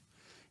coach.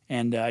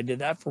 And I did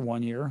that for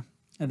 1 year.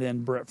 And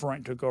then Brett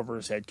Freund took over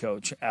as head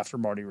coach after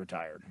Marty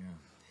retired. Yeah.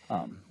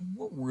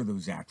 What were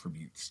those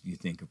attributes, you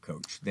think, of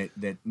Coach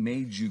that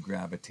made you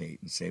gravitate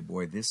and say,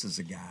 "Boy, this is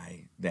a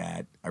guy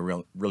that I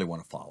really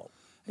want to follow"?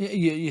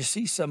 You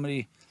see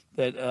somebody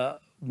that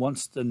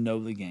wants to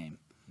know the game.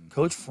 Mm-hmm.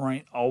 Coach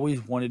Frank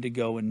always wanted to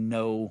go and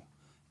know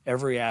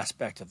every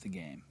aspect of the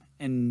game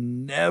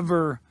and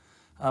never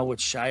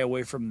would shy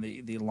away from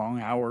the long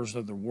hours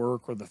of the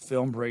work or the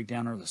film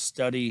breakdown or the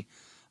study.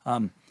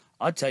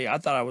 I'll tell you, I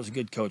thought I was a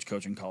good coach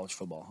coaching college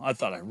football. I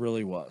thought I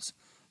really was.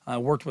 I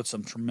worked with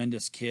some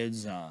tremendous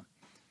kids.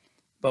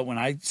 But when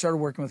I started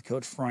working with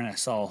Coach Freund, I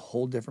saw a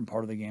whole different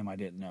part of the game I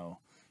didn't know.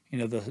 You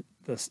know,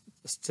 the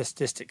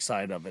statistic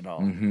side of it all.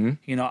 Mm-hmm.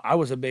 You know, I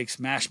was a big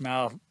smash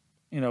mouth,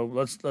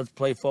 let's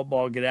play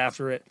football, get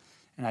after it.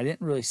 And I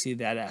didn't really see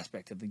that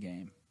aspect of the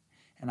game.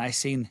 And I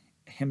seen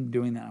him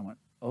doing that. I went,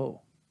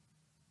 "Oh,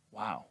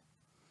 wow."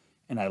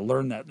 And I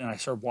learned that, and I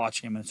started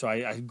watching him. And so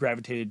I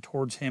gravitated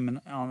towards him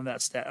and on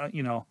that staff,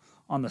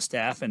 on the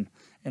staff, and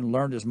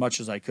learned as much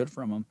as I could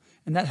from him.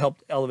 And that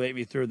helped elevate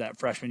me through that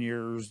freshman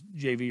year,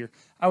 JV year.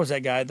 I was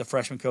that guy, the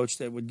freshman coach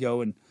that would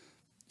go and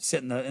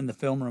sit in the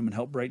film room and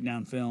help break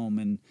down film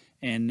and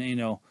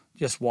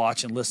just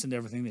watch and listen to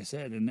everything they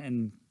said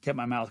and kept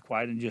my mouth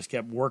quiet and just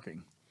kept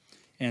working.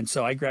 And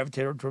so I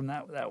gravitated from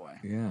that way.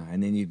 Yeah,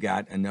 and then you've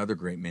got another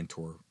great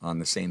mentor on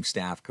the same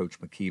staff, Coach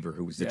McKeever,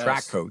 who was the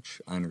track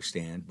coach, I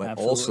understand, but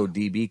also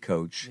DB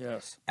coach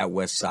at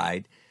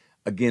Westside.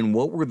 Again,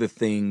 what were the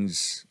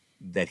things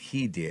that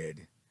he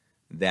did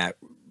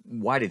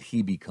why did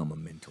he become a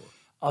mentor?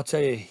 I'll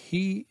tell you,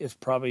 he is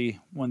probably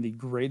one of the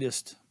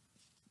greatest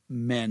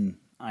men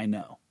I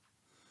know.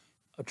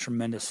 A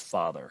tremendous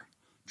father,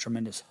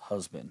 tremendous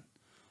husband,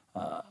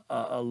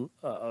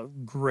 a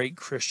great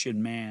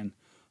Christian man.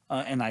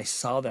 And I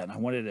saw that, and I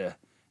wanted to,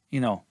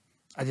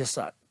 I just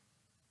thought,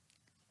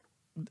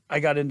 I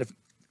got into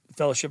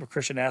Fellowship of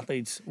Christian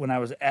Athletes when I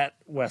was at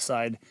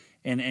Westside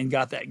and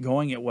got that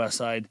going at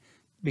Westside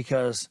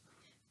because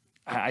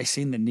I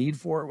seen the need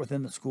for it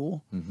within the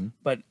school. Mm-hmm.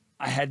 But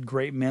I had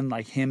great men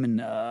like him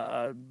and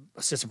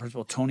assistant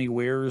principal Tony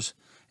Weirs,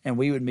 and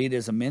we would meet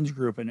as a men's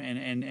group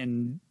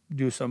and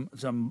do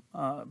some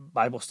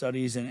Bible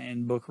studies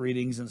and book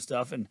readings and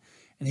stuff. And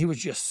he was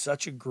just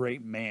such a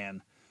great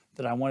man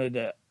that I wanted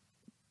to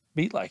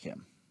be like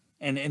him.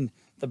 And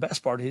the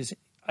best part is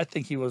I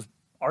think he was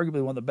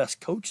arguably one of the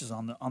best coaches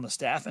on the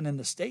staff and in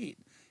the state.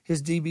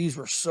 His DBs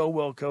were so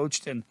well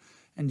coached and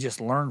just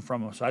learned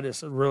from him. So I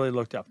just really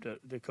looked up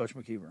to Coach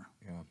McKeever.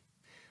 Yeah.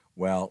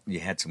 Well, you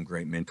had some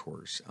great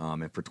mentors.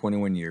 And for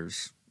 21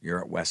 years,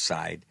 you're at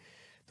Westside.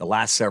 The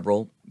last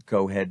several,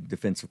 co-head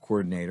defensive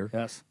coordinator.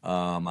 Yes.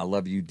 I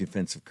love you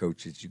defensive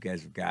coaches. You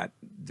guys have got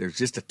there's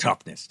just a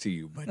toughness to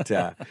you.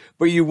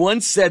 But you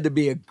once said to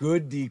be a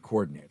good D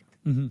coordinator,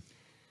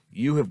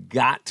 you have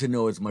got to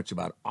know as much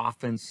about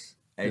offense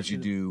as you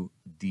do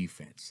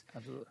defense.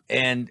 Absolutely.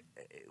 And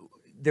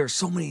there's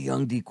so many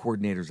young D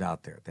coordinators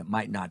out there that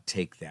might not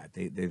take that.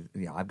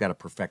 I've got to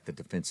perfect the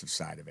defensive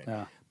side of it.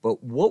 Yeah.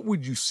 But what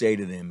would you say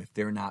to them if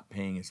they're not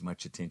paying as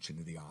much attention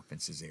to the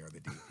offense as they are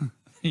the D?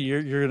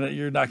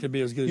 You're not gonna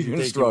be as good as you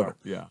think struggle.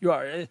 you are. Yeah. You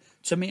are.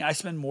 To me, I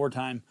spend more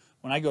time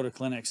when I go to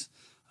clinics.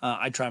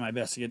 I try my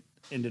best to get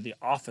into the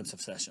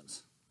offensive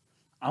sessions.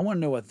 I want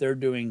to know what they're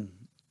doing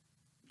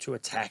to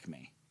attack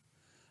me.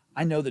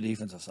 I know the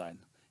defensive side.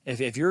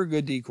 If you're a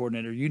good D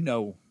coordinator, you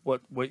know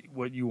what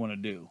you want to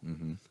do.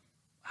 Mm-hmm.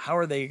 How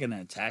are they going to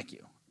attack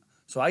you?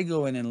 So I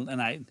go in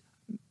and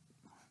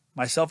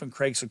myself and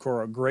Craig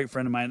Sikora, a great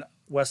friend of mine,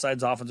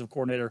 Westside's offensive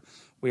coordinator,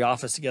 we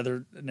officed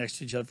together next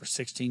to each other for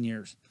 16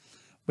 years.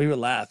 We would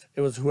laugh.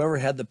 It was whoever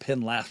had the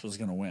pin last was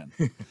going to win.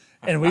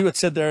 And we would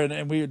sit there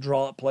and we would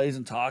draw up plays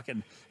and talk.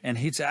 And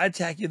he'd say, I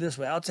attack you this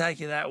way. I'll attack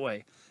you that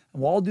way.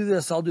 And well, I'll do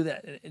this. I'll do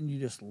that. And you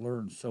just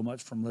learn so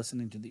much from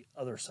listening to the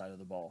other side of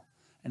the ball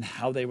and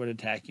how they would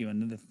attack you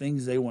and the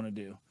things they want to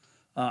do.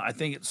 I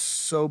think it's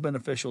so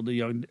beneficial to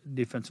young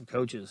defensive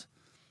coaches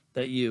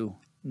that you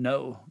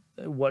know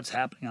what's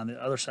happening on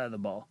the other side of the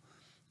ball.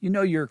 You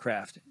know your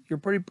craft. You're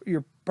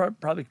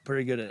probably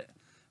pretty good at it,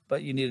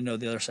 but you need to know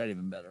the other side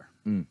even better.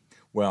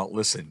 Well,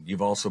 listen,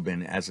 you've also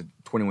been, as a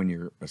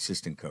 21-year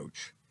assistant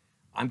coach,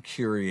 I'm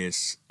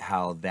curious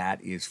how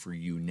that is for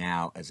you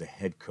now as a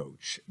head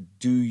coach.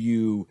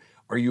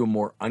 Are you a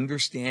more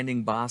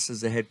understanding boss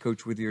as a head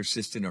coach with your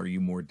assistant? Are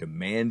you more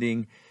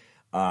demanding?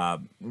 How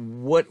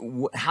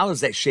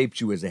has that shaped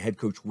you as a head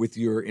coach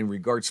in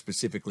regards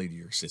specifically to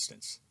your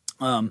assistants?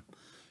 I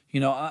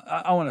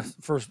want to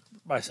first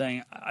by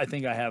saying I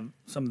think I have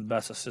some of the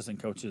best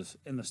assistant coaches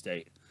in the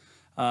state.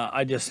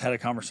 I just had a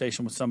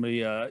conversation with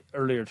somebody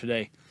earlier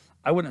today.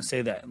 I wouldn't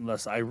say that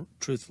unless I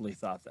truthfully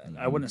thought that.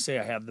 I wouldn't say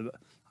I have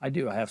I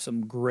do. I have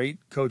some great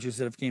coaches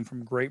that have came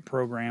from great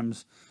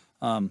programs.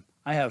 I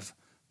have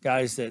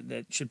guys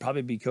that should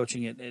probably be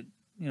coaching at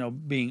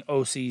being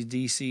OCs,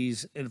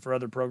 DCs, and for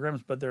other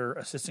programs, but they're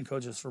assistant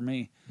coaches for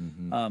me,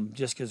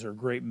 just because they're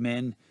great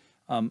men.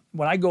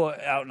 When I go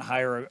out and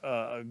hire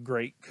a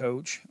great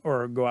coach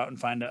or go out and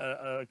find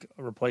a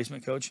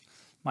replacement coach,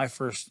 my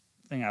first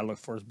thing I look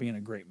for is being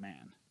a great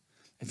man.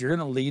 If you're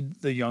going to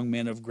lead the young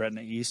men of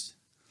Gretna East,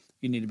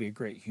 you need to be a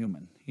great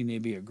human. You need to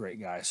be a great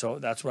guy. So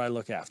that's what I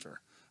look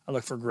after. I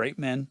look for great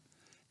men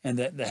and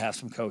that have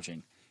some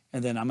coaching.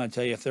 And then I'm going to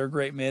tell you, if they're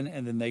great men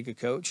and then they could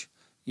coach,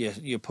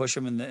 you push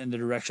them in the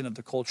direction of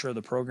the culture of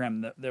the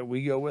program that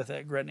we go with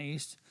at Gretna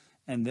East,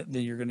 and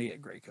then you're going to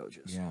get great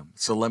coaches. Yeah.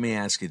 So let me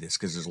ask you this,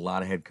 because there's a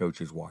lot of head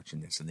coaches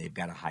watching this, and they've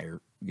got to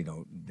hire,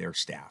 their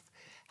staff.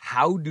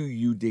 How do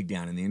you dig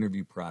down in the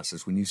interview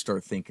process when you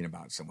start thinking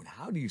about someone?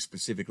 How do you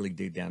specifically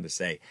dig down to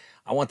say,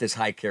 I want this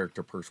high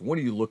character person? What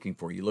are you looking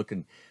for? Are you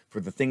looking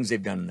for the things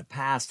they've done in the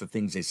past, the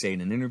things they say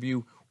in an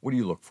interview? What do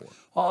you look for?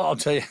 Well, I'll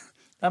tell you,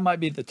 that might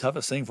be the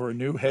toughest thing for a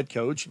new head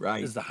coach,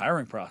 right, is the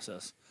hiring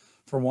process.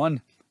 For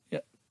one,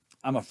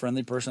 I'm a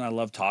friendly person. I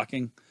love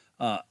talking.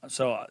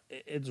 So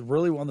it's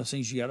really one of those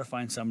things you got to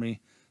find somebody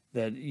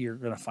that you're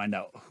going to find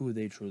out who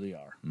they truly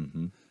are.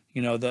 Mm-hmm.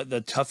 One of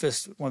the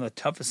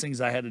toughest things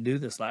I had to do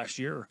this last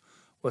year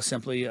was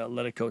simply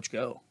let a coach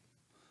go.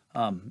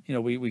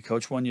 We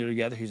coached 1 year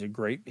together. He's a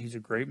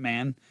great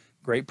man,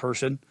 great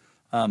person.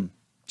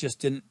 Just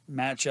didn't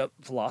match up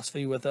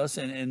philosophy with us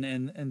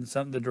and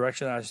some the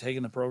direction I was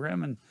taking the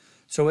program, and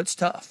so it's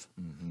tough.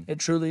 Mm-hmm. It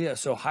truly is.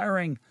 So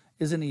hiring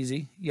isn't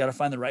easy. You got to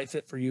find the right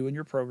fit for you and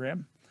your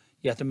program.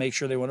 You have to make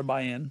sure they want to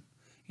buy in.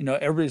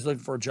 Everybody's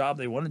looking for a job.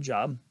 They want a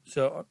job,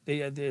 so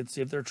they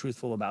see if they're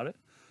truthful about it.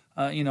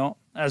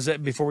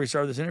 Before we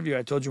started this interview,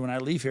 I told you when I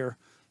leave here,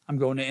 I'm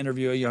going to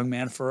interview a young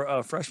man for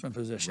a freshman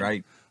position.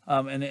 Right.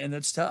 And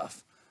it's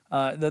tough.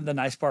 The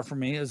nice part for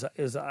me is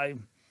I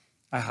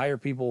hire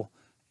people.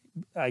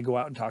 I go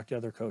out and talk to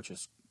other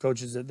coaches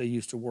that they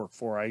used to work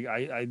for.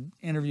 I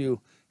interview.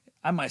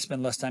 I might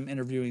spend less time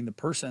interviewing the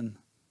person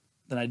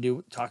than I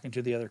do talking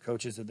to the other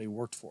coaches that they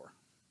worked for.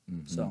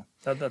 Mm-hmm. So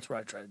that's what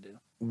I try to do.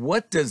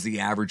 What does the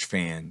average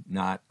fan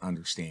not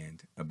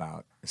understand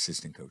about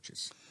assistant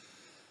coaches?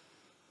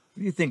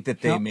 Do you think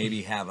that they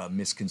maybe have a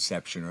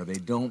misconception, or they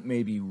don't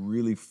maybe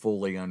really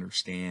fully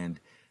understand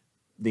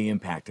the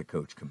impact a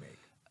coach can make?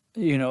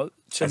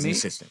 As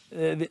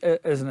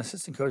an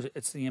assistant coach,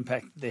 it's the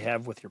impact they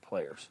have with your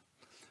players.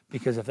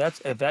 Because if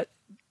that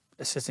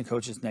assistant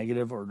coach is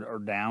negative or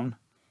down,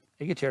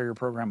 it could tear your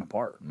program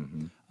apart.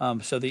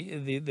 Mm-hmm. So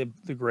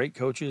the great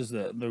coaches,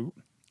 the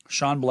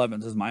Sean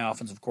Blevins is my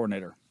offensive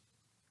coordinator.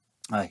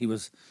 He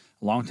was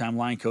a longtime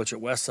line coach at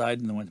Westside,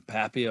 and then went to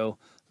Papio.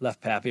 Left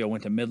Papio,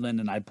 went to Midland,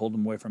 and I pulled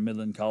him away from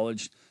Midland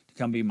College to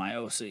come be my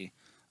OC.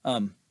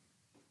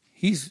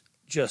 He's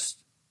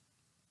just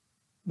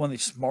one of the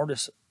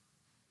smartest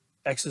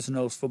X's and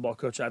O's football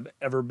coach I've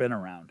ever been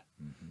around.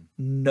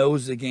 Mm-hmm.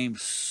 Knows the game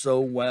so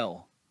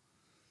well.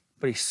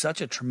 But he's such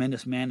a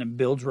tremendous man and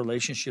builds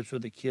relationships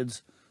with the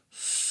kids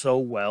so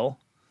well.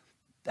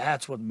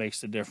 That's what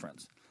makes the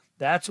difference.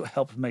 That's what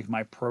helps make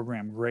my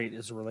program great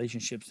is the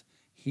relationships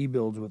he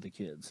builds with the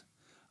kids.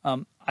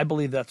 I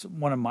believe that's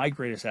one of my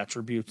greatest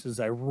attributes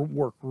is I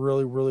work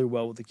really, really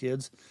well with the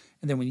kids.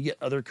 And then when you get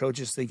other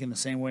coaches thinking the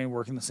same way and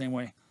working the same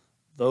way,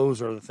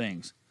 those are the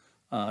things.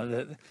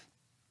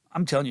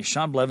 I'm telling you,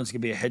 Sean Blevins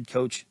can be a head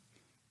coach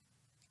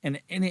in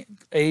any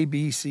A,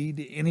 B, C,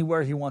 D,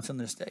 anywhere he wants in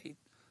the state.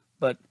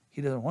 But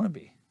he doesn't want to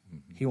be.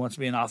 Mm-hmm. He wants to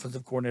be an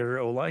offensive coordinator,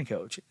 O-line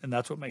coach, and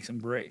that's what makes him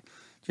great.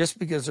 Just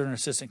because they're an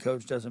assistant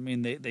coach doesn't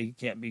mean they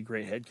can't be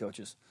great head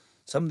coaches.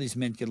 Some of these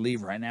men could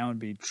leave right now and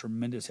be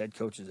tremendous head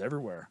coaches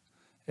everywhere.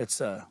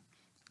 It's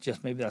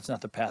just maybe that's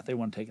not the path they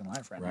want to take in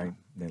life right now.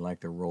 They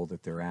like the role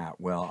that they're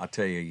at. Well, I'll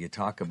tell you, you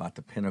talk about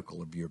the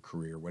pinnacle of your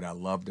career. What I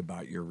loved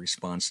about your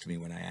response to me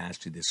when I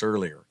asked you this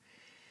earlier,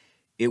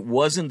 it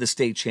wasn't the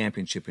state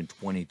championship in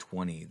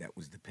 2020 that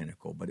was the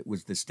pinnacle, but it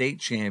was the state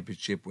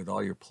championship with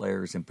all your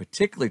players, and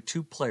particularly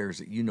two players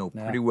that you know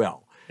pretty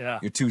well,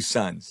 your two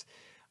sons.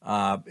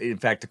 In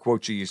fact, to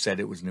quote you, you said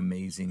it was an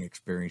amazing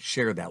experience.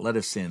 Share that. Let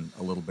us in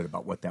a little bit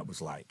about what that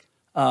was like.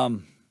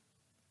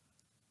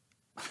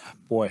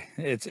 Boy,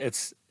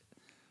 it's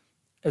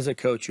as a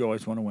coach, you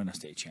always want to win a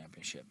state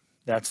championship.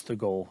 That's the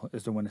goal,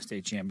 is to win a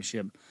state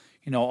championship.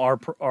 You know,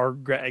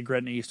 at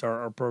Gretna East,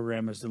 our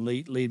program is to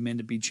lead men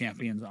to be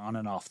champions on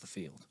and off the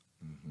field.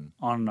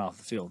 Mm-hmm. On and off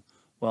the field.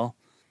 Well,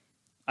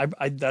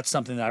 I that's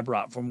something that I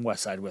brought from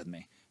Westside with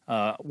me.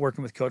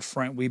 Working with Coach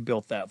Frank, we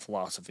built that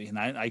philosophy, and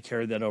I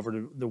carried that over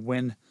to the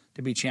win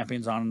to be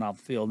champions on and off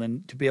the field.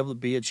 And to be able to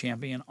be a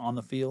champion on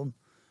the field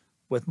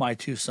with my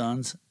two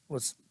sons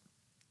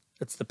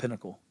it's the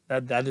pinnacle.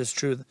 That is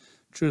true.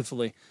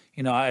 Truthfully,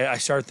 you know, I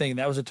started thinking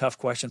that was a tough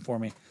question for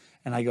me.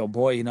 And I go,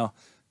 boy, you know,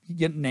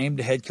 getting named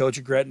the head coach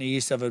at Gretna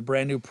East of a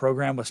brand new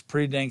program was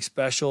pretty dang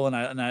special. And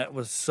I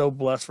was so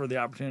blessed for the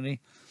opportunity.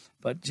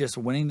 But just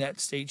winning that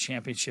state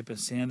championship and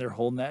standing there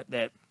holding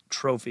that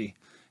trophy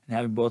and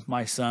having both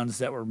my sons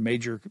that were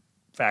major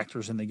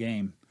factors in the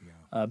game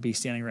be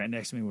standing right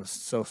next to me was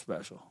so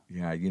special.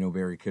 Yeah, you know,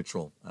 Barry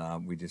Kittrell,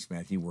 we just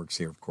met. He works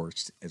here, of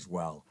course, as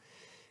well.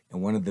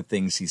 And one of the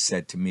things he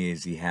said to me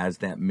is he has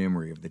that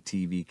memory of the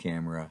TV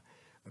camera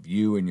of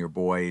you and your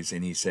boys.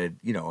 And he said,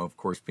 you know, of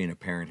course, being a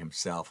parent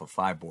himself of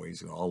 5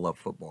 boys who all love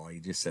football, he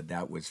just said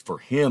that was, for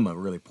him, a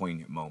really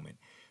poignant moment.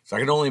 So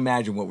I can only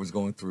imagine what was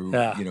going through,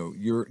 you know,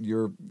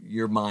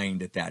 your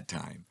mind at that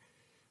time.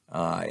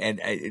 And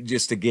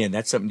just, again,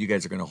 that's something you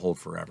guys are going to hold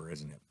forever,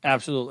 isn't it?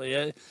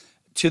 Absolutely.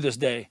 To this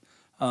day,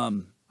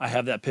 I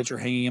have that picture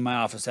hanging in my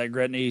office at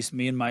Gretna East,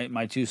 me and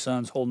my two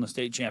sons holding the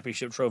state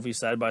championship trophy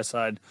side by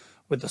side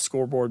with the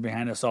scoreboard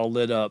behind us all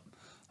lit up.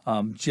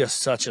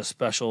 Just such a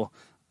special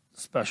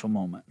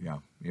moment. Yeah,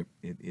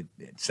 it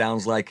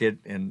sounds like it,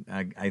 and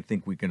I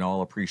think we can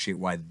all appreciate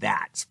why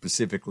that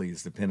specifically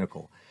is the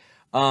pinnacle.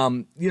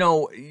 You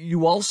know,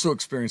 you also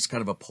experienced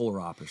kind of a polar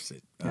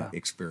opposite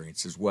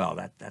experience as well.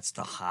 That's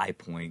the high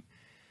point.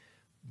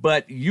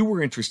 But you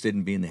were interested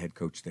in being the head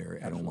coach there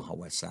at Omaha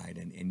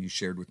Westside, and you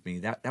shared with me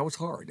that was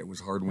hard. It was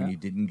hard when you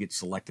didn't get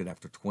selected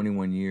after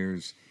 21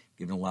 years,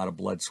 giving a lot of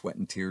blood, sweat,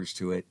 and tears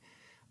to it.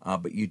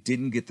 But you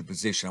didn't get the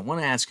position. I want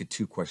to ask you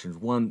 2 questions.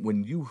 One,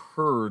 when you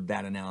heard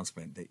that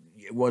announcement that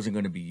it wasn't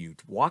going to be you,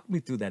 walk me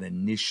through that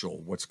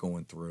initial what's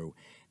going through.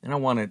 And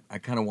I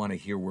kind of want to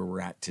hear where we're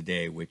at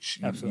today, which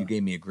you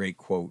gave me a great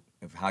quote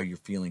of how you're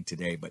feeling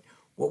today. But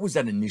what was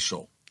that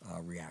initial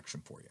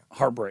reaction for you?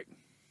 Heartbreak.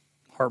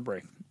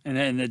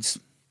 And it's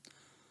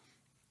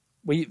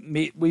we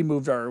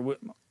moved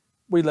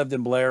we lived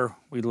in Blair.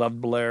 We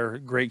loved Blair.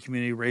 Great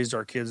community. Raised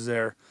our kids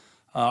there.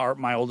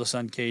 My oldest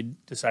son,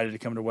 Cade, decided to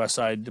come to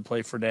Westside to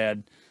play for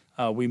Dad.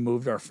 We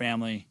moved our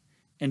family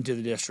into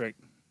the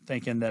district,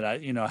 thinking that I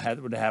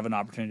would have an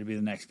opportunity to be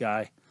the next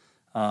guy.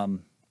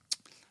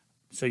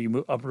 So you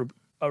move up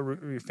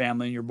your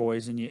family and your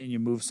boys, and you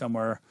move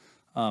somewhere.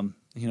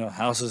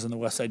 Houses in the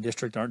Westside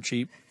district aren't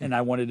cheap, and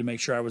I wanted to make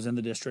sure I was in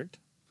the district,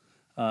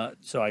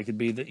 so I could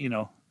be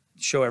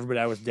show everybody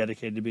I was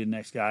dedicated to be the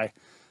next guy.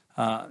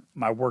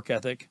 My work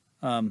ethic,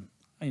 I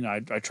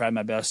tried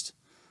my best.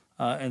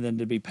 And then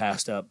to be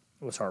passed up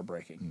was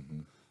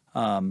heartbreaking.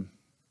 Mm-hmm.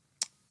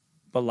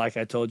 But like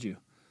I told you,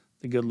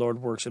 the good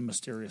Lord works in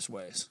mysterious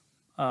ways.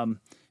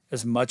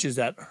 As much as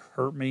that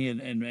hurt me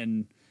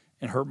and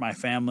hurt my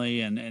family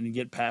and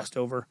get passed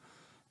over,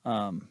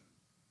 6-9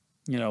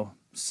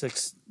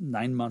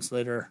 months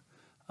later,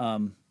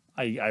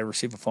 I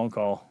received a phone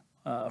call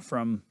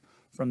from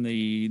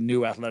the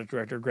new athletic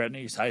director of Gretna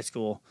East High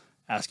School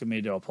asking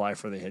me to apply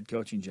for the head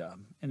coaching job.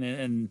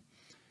 And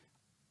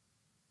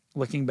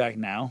looking back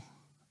now,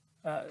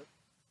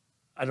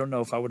 I don't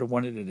know if I would have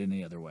wanted it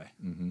any other way.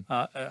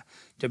 Mm-hmm.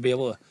 To be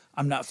able to,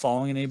 I'm not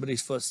following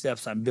anybody's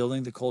footsteps. I'm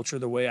building the culture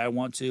the way I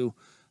want to.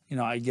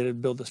 I get to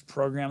build this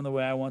program the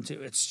way I want to.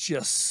 It's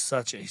just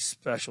such a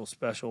special,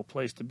 special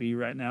place to be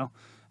right now.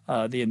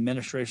 The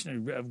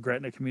administration of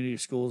Gretna Community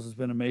Schools has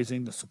been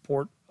amazing. The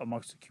support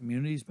amongst the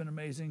community has been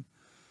amazing.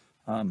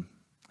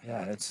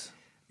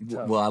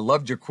 tough. Well, I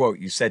loved your quote.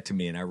 You said to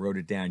me, and I wrote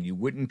it down. You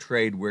wouldn't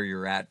trade where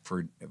you're at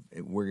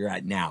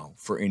now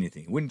for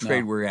anything. You wouldn't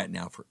trade where you're at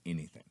now for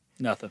anything.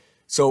 Nothing.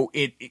 So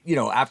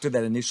after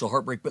that initial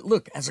heartbreak. But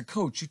look, as a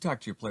coach, you talk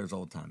to your players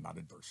all the time about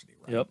adversity,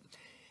 right? Yep.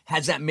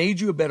 Has that made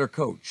you a better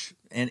coach?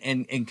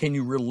 And can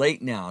you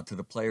relate now to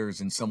the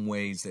players in some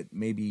ways that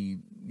maybe,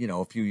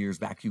 a few years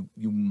back you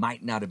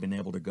might not have been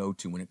able to go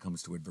to when it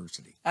comes to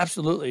adversity?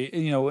 Absolutely.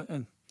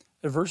 And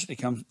adversity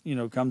comes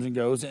and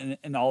goes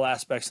in all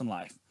aspects in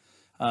life.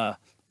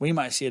 We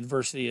might see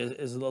adversity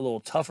as a little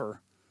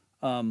tougher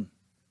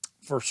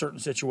for certain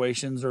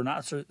situations or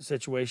not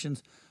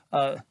situations.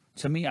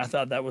 To me, I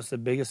thought that was the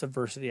biggest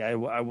adversity. I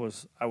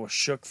was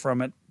shook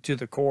from it to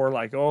the core,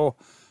 like, oh,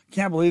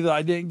 can't believe that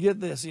I didn't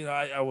get this.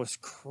 I was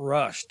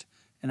crushed,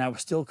 and I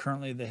was still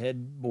currently the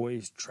head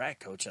boys track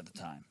coach at the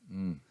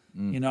time.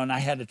 And I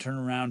had to turn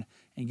around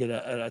and get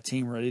a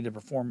team ready to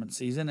perform in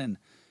season,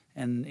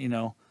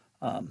 and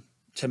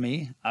to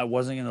me, I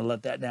wasn't going to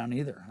let that down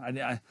either.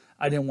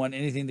 I didn't want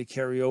anything to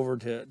carry over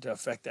to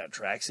affect that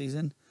track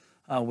season.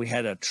 We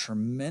had a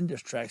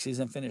tremendous track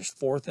season, finished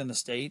 4th in the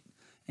state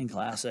in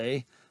Class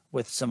A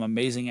with some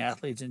amazing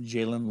athletes in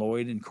Jalen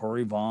Lloyd and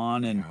Corey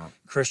Vaughn and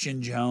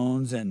Christian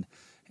Jones and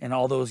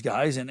all those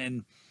guys.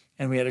 And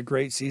we had a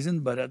great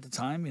season. But at the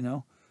time,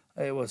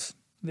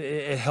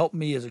 it helped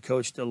me as a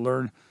coach to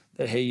learn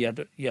that, hey, you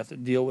have to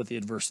deal with the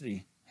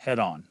adversity head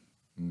on.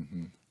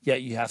 Mm-hmm.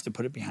 Yet you have to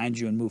put it behind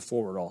you and move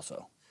forward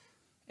also.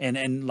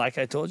 And like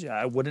I told you,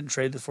 I wouldn't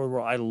trade this for the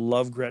world. I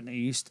love Gretna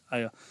East.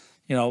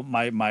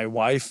 My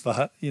wife,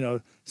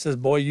 says,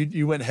 boy,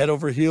 you went head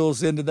over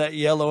heels into that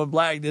yellow and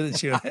black,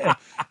 didn't you?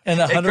 And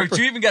 100%.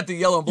 Hey, you even got the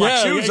yellow and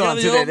black shoes on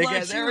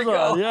today. There we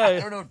go. Yeah. I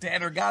don't know if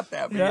Tanner got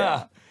that, but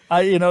yeah.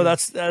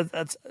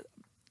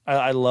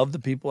 I love the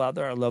people out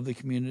there. I love the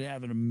community. I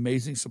have an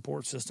amazing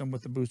support system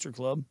with the Booster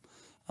Club,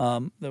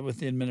 with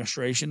the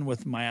administration,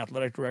 with my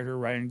athletic director,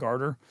 Ryan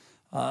Garter.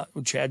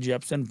 Chad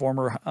Jepson,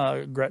 former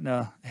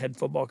Gretna head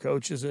football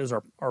coach, is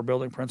our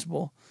building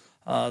principal.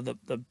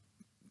 The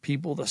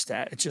people, the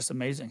stat, it's just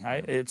amazing.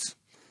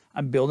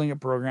 I'm building a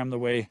program the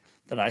way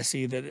that I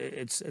see that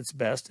it's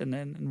best,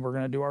 and we're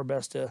going to do our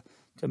best to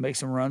make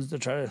some runs to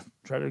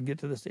try to get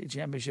to the state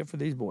championship for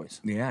these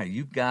boys. Yeah,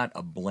 you've got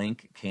a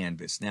blank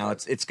canvas. Now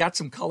it's got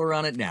some color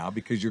on it now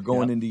because you're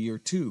going into year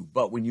 2.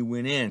 But when you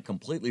went in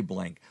completely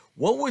blank,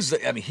 what was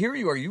here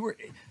you are,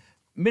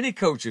 many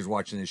coaches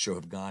watching this show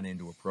have gone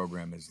into a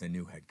program as the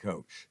new head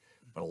coach,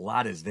 but a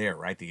lot is there,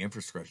 right? The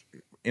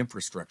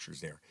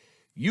infrastructure's there.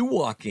 You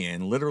walk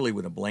in literally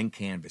with a blank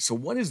canvas. So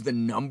what is the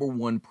number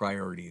one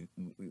priority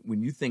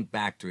when you think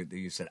back to it that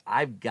you said,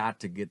 I've got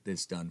to get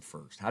this done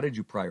first? How did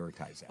you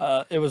prioritize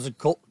that? It was a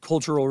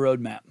cultural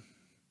roadmap.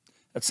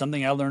 That's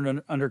something I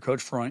learned under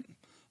Coach Freund.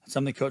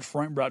 Something Coach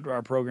Freund brought to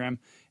our program,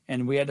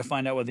 and we had to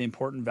find out what the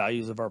important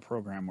values of our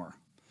program were.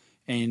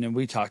 And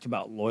we talked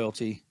about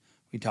loyalty.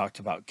 We talked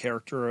about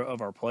character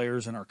of our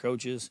players and our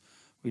coaches.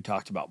 We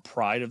talked about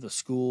pride of the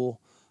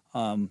school.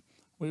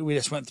 We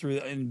just went through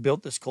and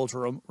built this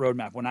cultural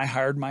roadmap. When I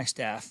hired my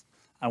staff,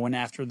 I went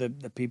after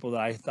the people that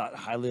I thought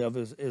highly of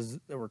as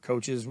that were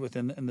coaches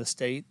within the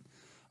state,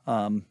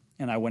 and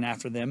I went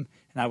after them.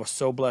 And I was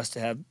so blessed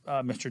to have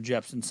Mr.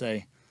 Jepson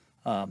say,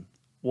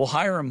 we'll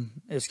hire them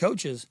as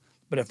coaches,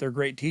 but if they're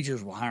great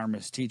teachers, we'll hire them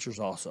as teachers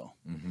also.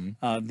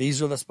 Mm-hmm.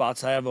 These are the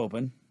spots I have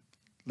open.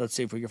 Let's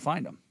see if we can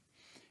find them.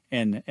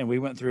 And we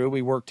went through,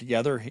 we worked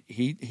together.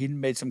 He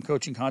made some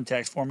coaching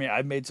contacts for me.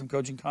 I made some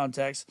coaching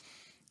contacts,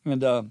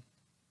 and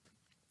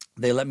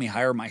they let me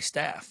hire my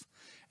staff.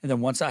 And then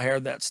once I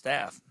hired that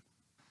staff,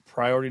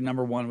 priority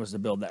number 1 was to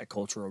build that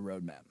cultural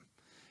roadmap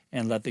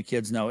and let the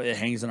kids know it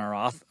hangs in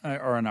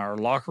our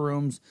locker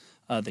rooms.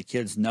 The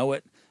kids know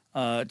it.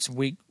 It's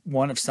week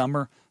 1 of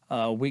summer.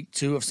 Week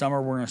 2 of summer,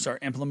 we're going to start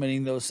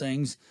implementing those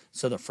things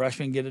so the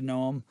freshmen get to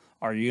know them.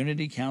 Our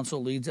Unity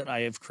Council leads it.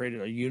 I have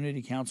created a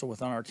Unity Council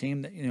within our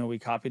team that we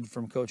copied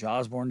from Coach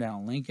Osborne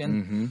down in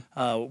Lincoln.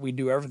 Mm-hmm. We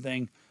do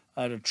everything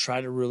to try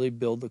to really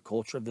build the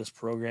culture of this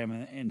program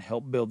and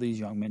help build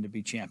these young men to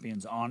be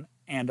champions on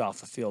and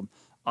off the field.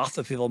 Off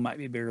the field might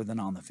be bigger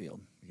than on the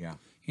field. Yeah.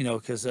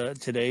 Because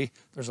today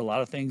there's a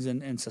lot of things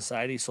in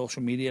society,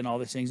 social media and all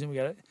these things, and we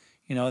got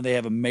to, they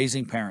have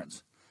amazing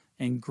parents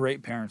and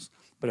great parents.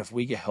 But if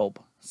we can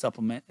help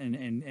supplement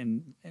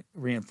and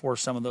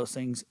reinforce some of those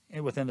things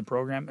within the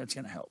program, it's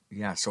going to help.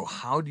 Yeah. So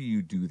how do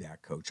you do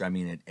that, Coach? I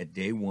mean, at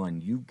day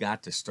 1, you've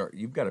got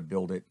to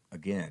build it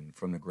again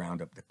from the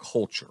ground up, the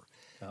culture.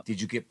 Yep.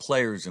 Did you get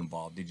players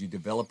involved? Did you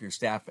develop your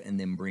staff and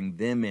then bring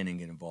them in and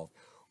get involved?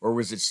 Or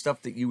was it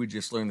stuff that you would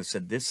just learn that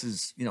said, this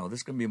is going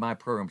to be my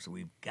program, so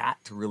we've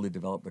got to really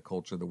develop the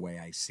culture the way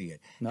I see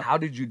it. No. How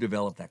did you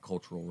develop that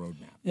cultural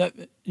roadmap? Yeah,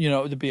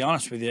 to be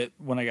honest with you,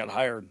 when I got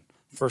hired,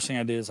 first thing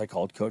I did is I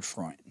called Coach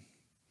Freund.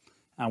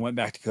 I went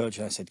back to Coach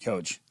and I said,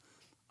 Coach,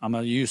 I'm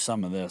going to use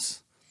some of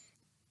this.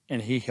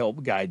 And he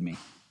helped guide me.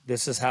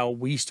 This is how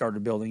we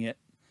started building it.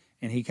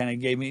 And he kind of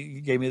gave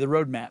me the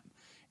roadmap.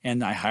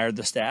 And I hired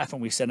the staff,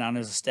 and we sat down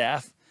as a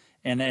staff.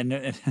 And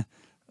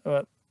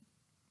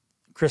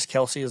Chris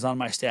Kelsey is on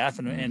my staff,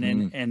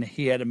 and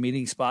he had a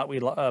meeting spot. We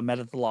met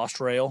at the Lost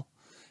Rail,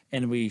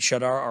 and we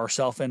shut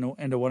ourselves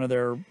into one of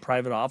their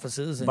private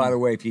offices. And By the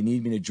way, if you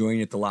need me to join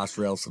you at the Lost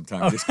Rail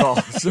sometime, just call.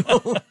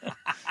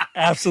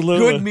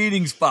 Absolutely. Good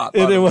meeting spot.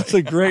 It was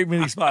a great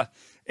meeting spot.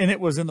 And it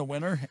was in the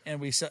winter, and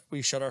we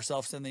shut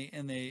ourselves in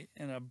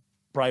a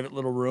private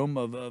little room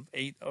of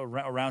 8, a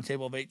round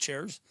table of 8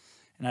 chairs,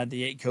 and I had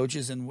the 8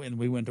 coaches, and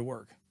we went to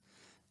work.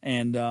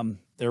 And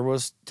there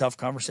was tough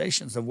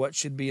conversations of what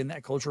should be in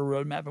that cultural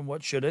roadmap and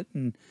what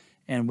shouldn't.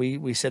 And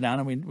we sat down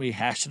and we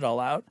hashed it all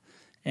out.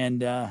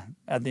 And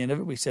at the end of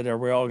it, we said, "Are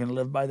we all going to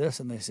live by this?"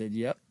 And they said,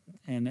 "Yep."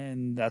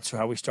 And that's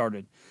how we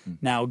started.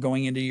 Now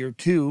going into year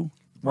 2,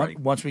 Right.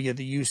 once we get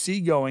the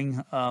UC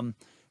going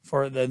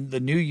for the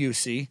new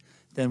UC,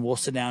 then we'll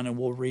sit down and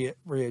we'll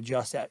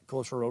readjust that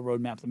cultural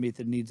roadmap to meet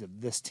the needs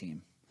of this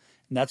team.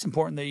 And that's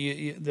important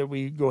that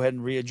we go ahead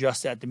and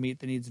readjust that to meet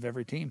the needs of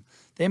every team.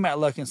 They might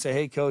look and say,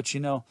 "Hey, coach,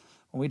 when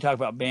we talk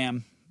about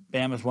BAM,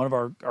 BAM is one of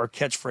our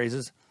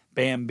catchphrases.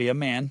 BAM, be a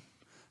man.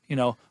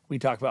 We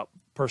talk about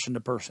person to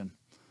person.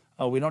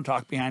 We don't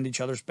talk behind each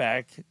other's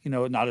back,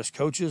 not as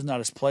coaches, not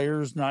as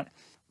players,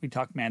 we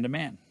talk man to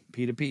man,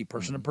 P to P,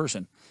 person to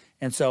person."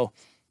 And so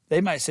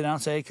they might sit down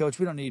and say, "Hey, coach,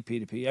 we don't need P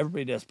to P.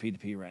 Everybody does P to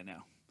P right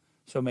now.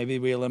 So maybe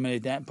we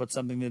eliminate that and put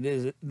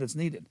something that's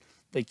needed."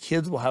 The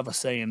kids will have a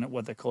say in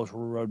what the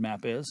cultural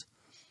roadmap is,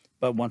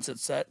 but once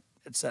it's set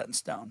in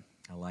stone.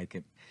 I like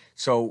it.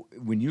 So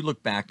when you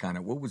look back on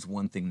it, what was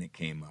one thing that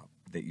came up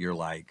that you're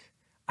like,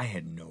 I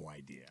had no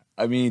idea?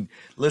 I mean,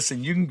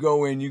 listen, you can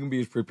go in, you can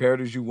be as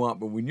prepared as you want,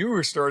 but when you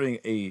were starting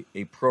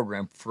a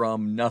program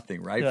from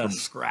nothing, right, Yes. from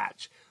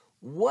scratch,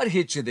 what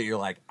hit you that you're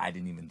like, I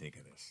didn't even think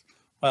of this?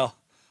 Well,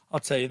 I'll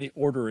tell you, the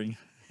ordering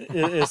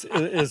is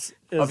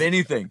Of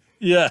anything.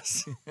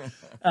 Yes.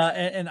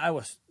 And I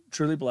was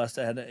truly blessed.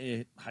 I had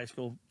a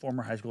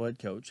former high school head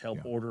coach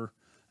help order,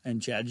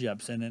 and Chad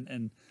Jepson,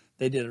 and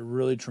they did a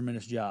really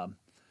tremendous job.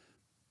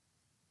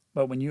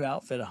 But when you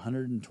outfit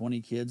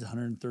 120 kids,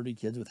 130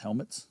 kids with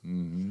helmets,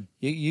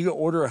 you go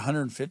order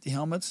 150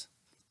 helmets,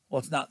 well,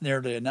 it's not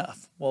nearly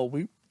enough. Well,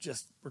 we're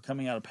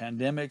coming out of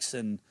pandemics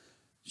and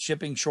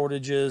shipping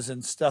shortages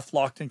and stuff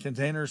locked in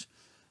containers.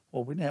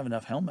 Well, we didn't have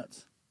enough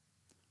helmets.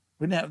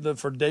 We didn't have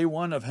for day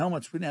 1 of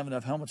helmets. We didn't have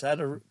enough helmets. I had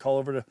to call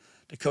over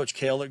to Coach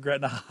Kale at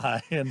Gretna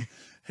High and,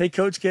 "Hey,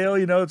 Coach Kale,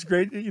 it's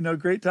great,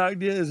 great talking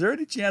to you. Is there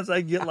any chance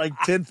I can get like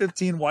 10,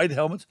 15 white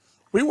helmets?"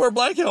 We wear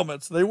black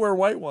helmets. They wear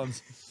white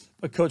ones.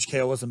 But Coach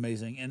Kale was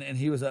amazing, and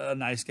he was a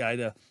nice guy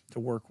to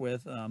work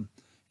with. And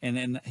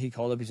then he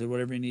called up. He said,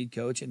 "Whatever you need,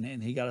 Coach,"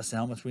 and he got us the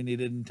helmets we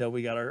needed until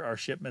we got our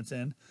shipments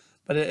in.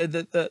 But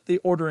the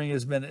ordering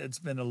has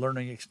been a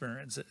learning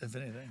experience, if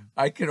anything.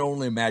 I can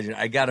only imagine.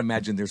 I got to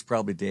imagine there's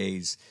probably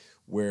days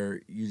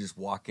where you just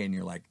walk in,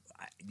 you're like,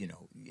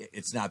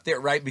 it's not there,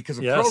 right? Because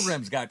the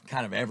program's got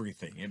kind of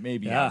everything. It may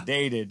be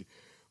outdated,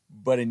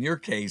 but in your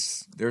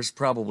case, there's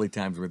probably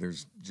times where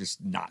there's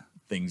just not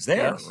things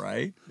there,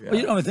 right? Yeah. Well,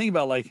 you don't even think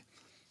about, like,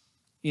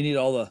 you need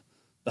all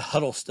the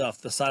huddle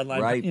stuff, the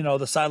sideline, Right.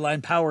 The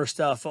sideline power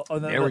stuff.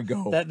 There we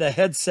go. The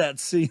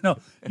headsets, we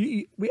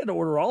had to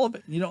order all of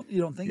it. You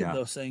don't think of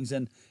those things,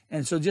 and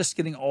so just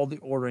getting all the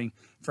ordering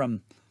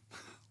from.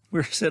 We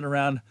were sitting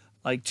around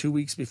like 2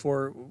 weeks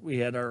before we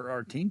had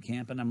our team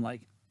camp, and I'm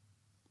like,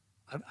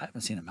 I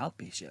haven't seen a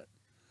mouthpiece yet.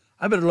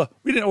 I better look.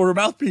 We didn't order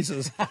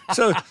mouthpieces,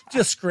 so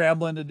just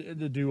scrambling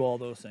to do all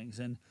those things,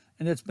 and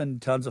it's been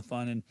tons of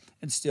fun,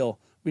 and still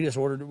we just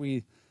ordered.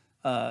 We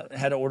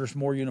had to order some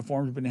more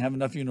uniforms. We didn't have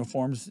enough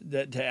uniforms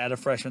to add a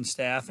freshman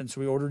staff, and so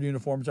we ordered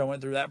uniforms. I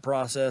went through that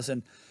process,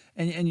 and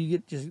you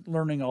get just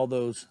learning all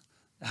those,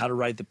 how to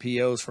write the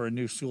POs for a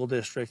new school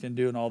district and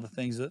doing all the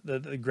things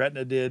that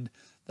Gretna did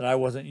that I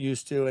wasn't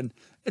used to, and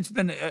it's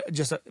been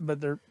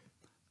but they're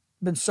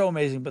been so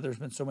amazing. But there's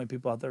been so many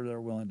people out there that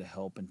are willing to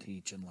help and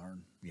teach and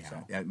learn. Yeah,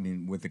 so. I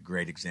mean, with a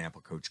great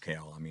example, Coach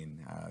Kale. I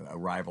mean, a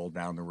rival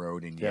down the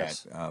road, and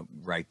yet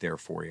right there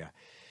for you.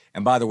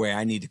 And by the way,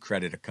 I need to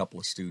credit a couple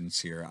of students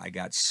here. I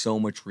got so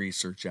much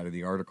research out of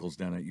the articles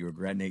done at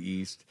Gretna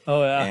East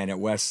and at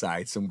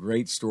Westside. Some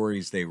great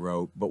stories they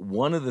wrote. But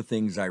one of the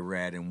things I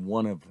read in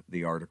one of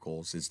the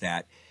articles is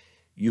that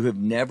you have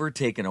never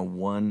taken a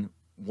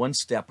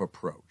one-step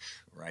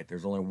approach, right?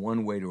 There's only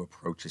one way to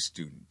approach a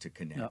student to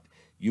connect. Yep.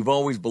 You've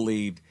always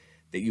believed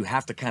that you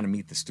have to kind of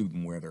meet the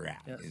student where they're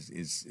at,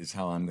 is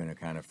how I'm going to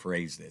kind of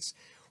phrase this.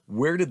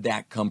 Where did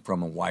that come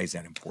from, and why is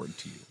that important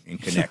to you in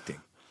connecting?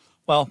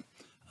 Well,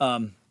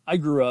 I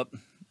grew up,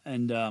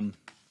 and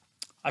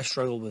I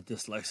struggled with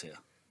dyslexia.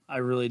 I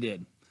really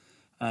did.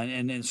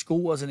 And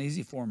school wasn't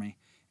easy for me.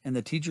 And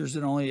the teachers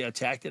that only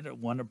attacked it at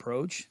one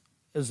approach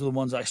is the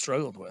ones I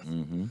struggled with.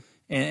 Mm-hmm.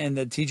 And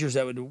the teachers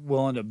that were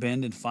willing to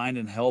bend and find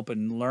and help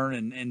and learn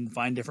and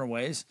find different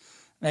ways.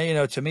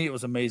 Now, to me, it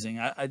was amazing.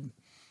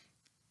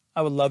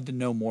 I would love to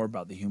know more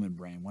about the human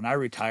brain. When I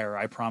retire,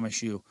 I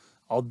promise you,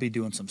 I'll be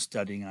doing some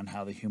studying on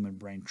how the human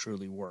brain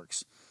truly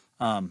works.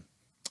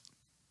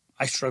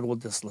 I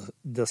struggled with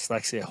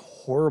dyslexia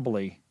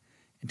horribly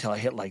until I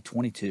hit like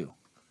 22.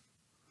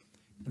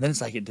 And then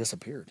it's like it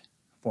disappeared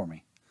for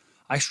me.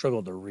 I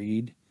struggle to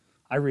read.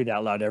 I read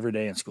out loud every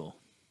day in school.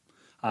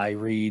 I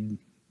read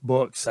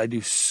books. I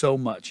do so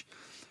much.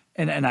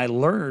 And I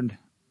learned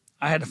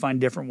I had to find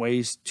different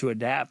ways to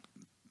adapt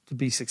to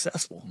be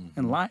successful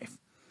in life.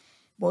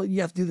 Well,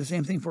 you have to do the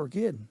same thing for a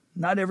kid.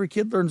 Not every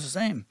kid learns the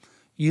same.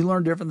 You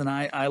learn different than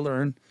I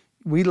learn.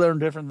 We learn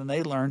different than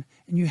they learn.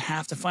 And you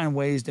have to find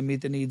ways to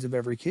meet the needs of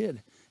every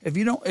kid. If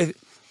you don't,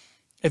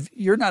 if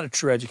you're not a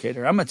true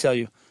educator, I'm going to tell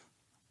you,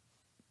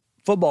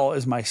 football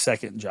is my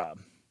second job.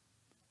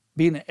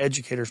 Being an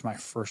educator is my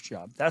first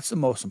job. That's the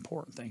most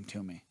important thing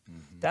to me.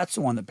 That's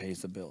the one that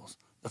pays the bills.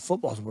 The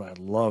football is what I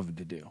love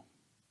to do.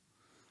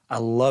 I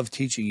love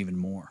teaching even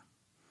more.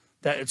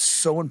 That it's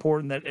so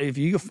important that if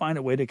you can find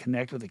a way to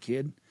connect with a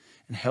kid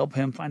and help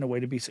him find a way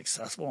to be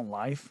successful in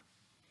life,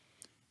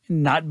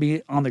 and not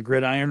be on the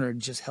gridiron, or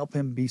just help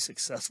him be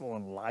successful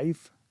in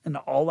life, in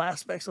all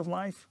aspects of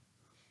life,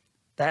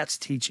 that's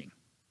teaching.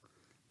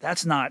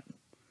 That's not,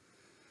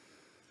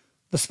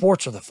 the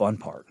sports are the fun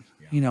part,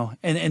 you know,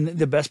 and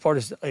the best part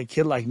is a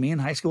kid like me in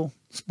high school,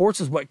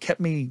 sports is what kept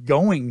me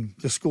going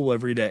to school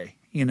every day.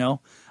 You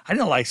know, I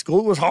didn't like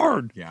school. It was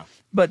hard. Yeah.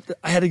 But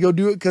I had to go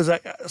do it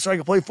so I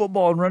could play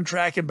football and run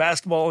track and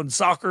basketball and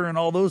soccer and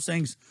all those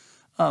things.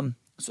 So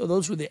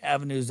those were the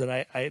avenues that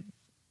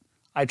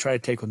I try to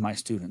take with my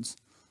students.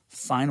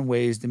 Find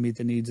ways to meet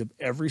the needs of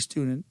every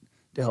student,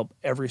 to help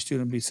every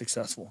student be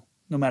successful,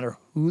 no matter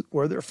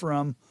where they're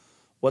from,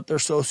 what their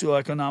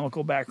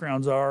socioeconomical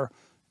backgrounds are.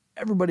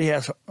 Everybody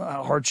has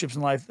hardships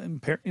in life.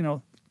 And, you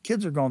know,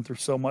 kids are going through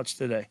so much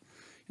today.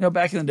 You know,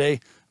 back in the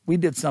day, we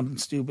did something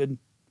stupid,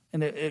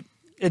 and it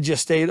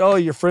just stayed, oh,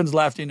 your friends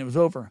laughed and it was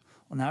over.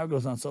 Well, now it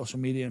goes on social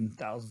media and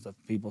thousands of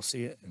people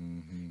see it.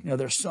 You know,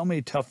 there's so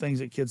many tough things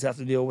that kids have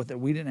to deal with that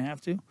we didn't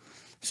have to.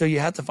 So you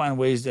have to find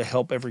ways to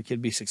help every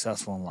kid be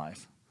successful in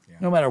life,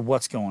 no matter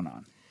what's going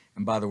on.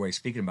 And by the way,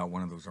 speaking about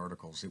one of those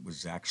articles, it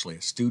was actually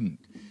a student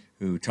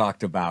who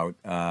talked about,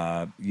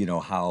 you know,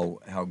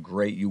 how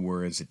great you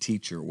were as a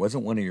teacher. It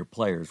wasn't one of your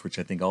players, which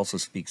I think also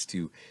speaks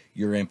to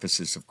your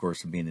emphasis, of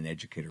course, of being an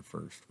educator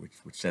first,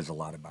 which says a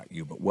lot about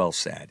you, but well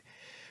said.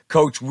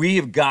 Coach, we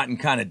have gotten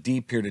kind of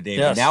deep here today,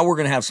 but now we're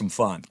going to have some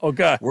fun.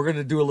 Okay. We're going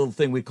to do a little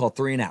thing we call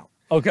 3 and out.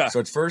 Okay. So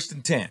it's 1st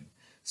and 10.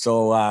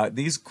 So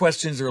these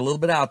questions are a little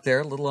bit out there,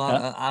 a little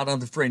out on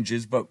the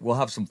fringes, but we'll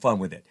have some fun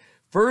with it.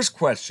 First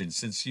question,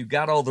 since you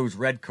got all those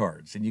red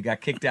cards and you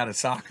got kicked out of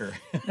soccer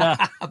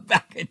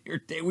back in your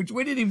day, which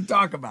we didn't even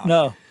talk about.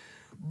 No.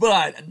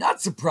 But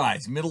not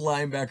surprised, middle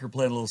linebacker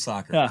playing a little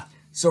soccer. Yeah.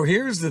 So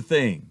here's the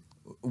thing.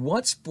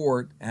 What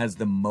sport has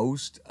the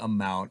most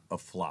amount of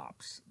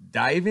flops?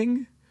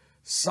 Diving,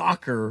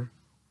 soccer,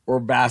 or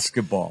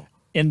basketball?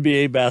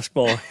 NBA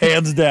basketball,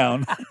 hands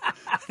down.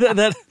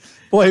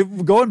 Boy,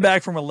 going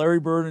back from when Larry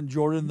Bird and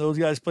Jordan, those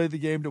guys played the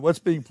game, to what's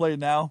being played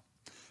now,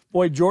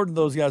 boy, Jordan,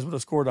 those guys would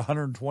have scored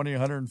 120,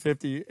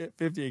 150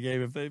 a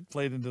game if they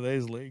played in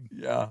today's league.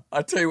 Yeah.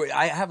 I'll tell you what,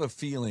 I have a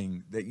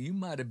feeling that you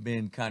might have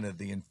been kind of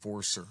the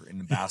enforcer in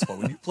the basketball.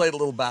 When you played a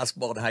little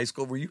basketball in high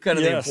school, were you kind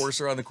of the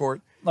enforcer on the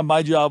court?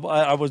 My job,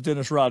 I was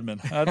Dennis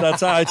Rodman.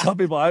 That's how I tell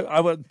people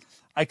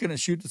I couldn't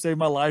shoot to save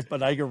my life,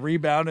 but I could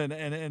rebound and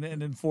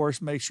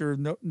enforce, make sure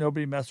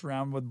nobody messed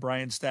around with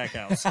Brian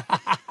Stackhouse.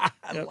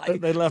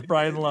 They left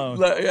Brian alone.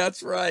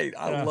 That's right.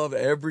 I love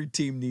it. Every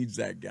team needs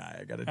that guy,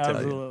 I got to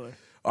tell you.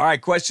 All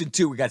right, question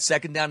 2. We got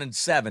 2nd down and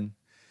 7.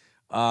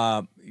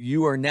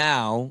 You are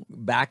now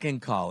back in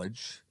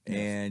college,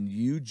 and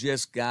you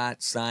just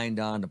got signed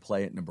on to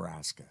play at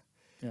Nebraska.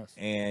 Yes.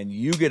 And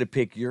you get to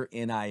pick your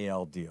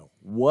NIL deal.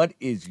 What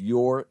is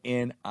your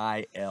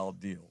NIL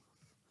deal?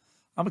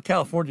 I'm a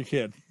California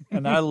kid,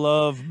 and I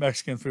love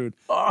Mexican food.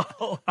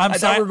 Oh, I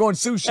thought we were going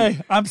sushi.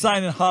 Hey, I'm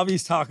signing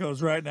Javi's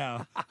Tacos right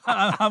now.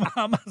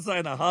 I'm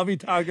signing a Javi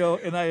Taco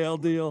NIL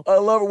deal. I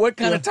love it. What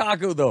kind of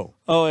taco, though?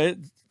 Oh,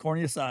 it's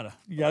carne asada.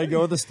 You got to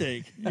go with the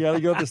steak. You got to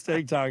go with the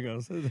steak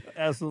tacos. It's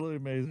absolutely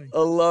amazing. I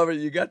love it.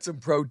 You got some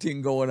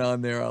protein going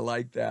on there. I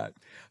like that.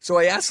 So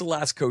I asked the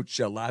last coach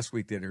last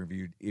week that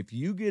interviewed, if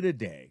you get a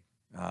day,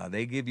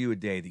 they give you a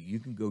day that you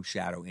can go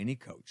shadow any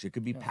coach. It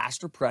could be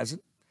past or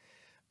present.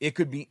 It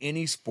could be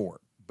any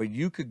sport, but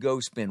you could go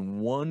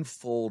spend one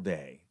full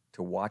day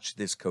to watch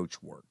this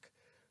coach work.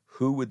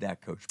 Who would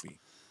that coach be?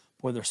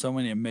 Boy, there's so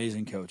many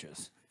amazing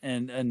coaches.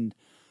 And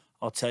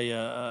I'll tell you,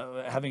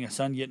 having a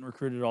son getting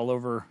recruited all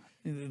over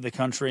the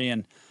country,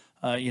 and,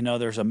 you know,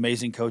 there's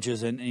amazing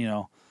coaches. And, you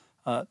know,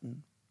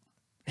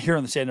 here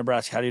in the state of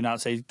Nebraska, how do you not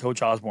say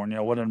Coach Osborne? You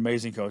know, what an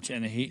amazing coach.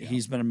 And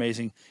he's been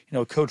amazing. You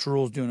know, Coach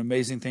Rule's doing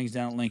amazing things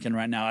down at Lincoln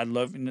right now. I'd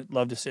love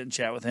to sit and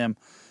chat with him.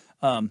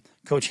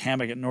 Coach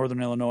Hammock at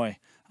Northern Illinois.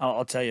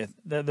 I'll tell you,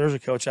 there's a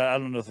coach. I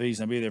don't know if he's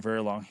going to be there very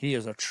long. He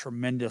is a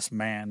tremendous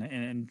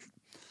man.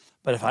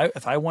 But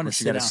if I want to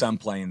sit down, you got a son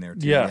playing there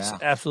too. Yes,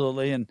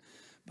 absolutely.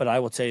 But I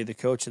will tell you, the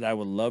coach that I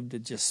would love to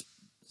just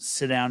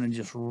sit down and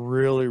just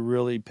really,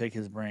 really pick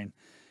his brain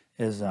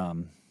is,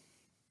 boy,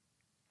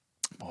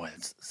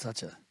 it's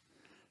such a.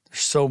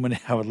 There's so many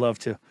I would love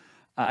to.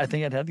 I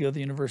think I'd have to go to the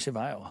University of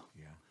Iowa.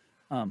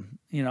 Yeah.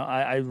 You know,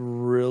 I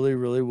really,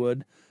 really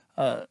would.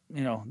 You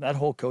know, that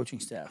whole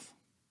coaching staff,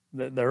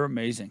 They're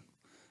amazing.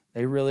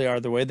 They really are.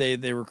 The way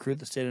they recruit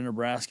the state of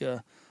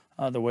Nebraska,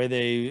 the way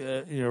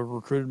they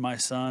recruited my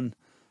son.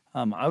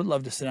 I would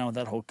love to sit down with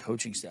that whole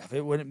coaching staff.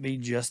 It wouldn't be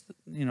just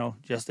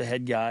the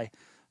head guy.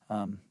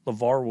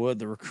 LeVar Wood,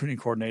 the recruiting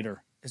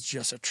coordinator, is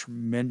just a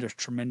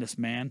tremendous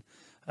man.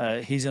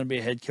 He's going to be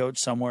a head coach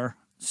somewhere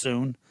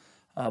soon.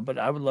 But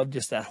I would love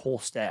just that whole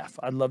staff.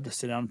 I'd love to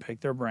sit down and pick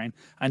their brain.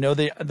 I know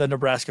the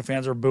Nebraska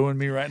fans are booing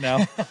me right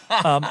now.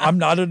 I'm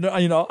not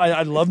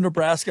I love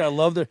Nebraska. I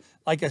love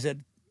like I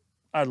said,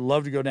 I'd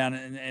love to go down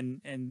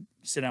and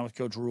sit down with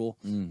Coach Rule.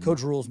 Mm-hmm.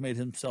 Coach Rule's made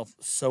himself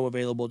so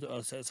available to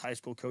us as high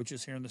school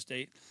coaches here in the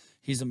state.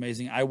 He's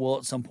amazing. I will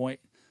at some point,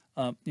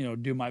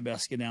 do my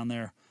best to get down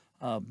there.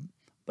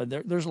 But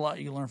there's a lot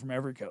you can learn from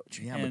every coach.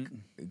 Yeah,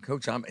 but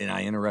Coach, I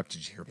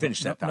interrupted you here.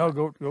 Finish that thought. No,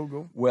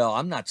 go. Well,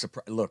 I'm not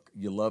surprised. Look,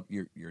 you love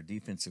you're a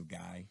defensive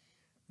guy.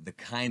 The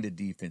kind of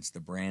defense, the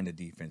brand of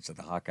defense that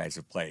the Hawkeyes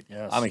have played.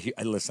 Yes.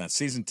 Listen, a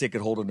season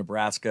ticket holder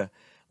Nebraska.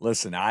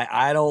 Listen,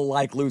 I don't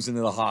like losing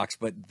to the Hawks,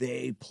 but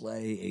they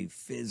play a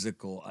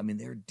physical. I mean,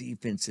 their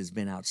defense has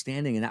been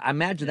outstanding, and I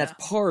imagine that's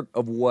part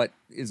of what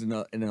is an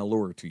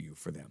allure to you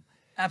for them.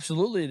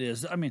 Absolutely, it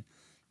is. I mean,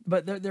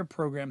 but their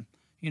program,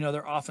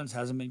 their offense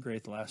hasn't been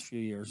great the last few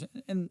years,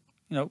 and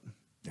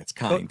that's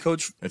kind.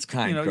 Coach. That's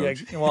kind.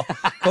 Coach. Yeah, well,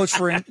 Coach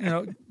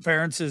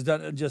Ferentz has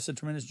done just a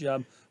tremendous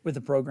job with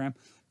the program.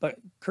 But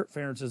Kurt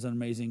Ferentz is an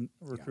amazing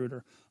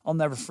recruiter. Yeah. I'll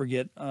never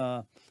forget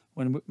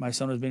when my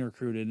son was being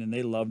recruited, and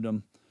they loved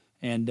him.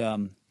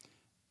 And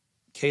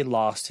Cade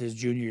lost his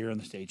junior year in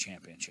the state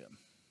championship.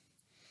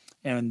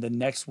 And the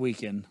next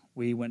weekend,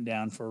 we went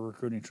down for a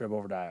recruiting trip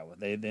over to Iowa.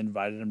 They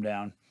invited him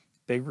down.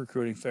 Big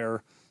recruiting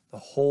fair. The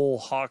whole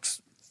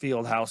Hawks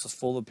field house is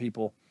full of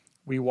people.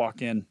 We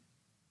walk in,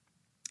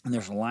 and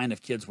there's a line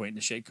of kids waiting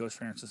to shake Coach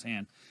Ferentz's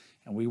hand.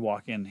 And we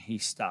walk in, he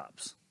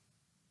stops.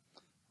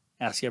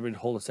 Asks everybody to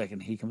hold a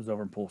second. He comes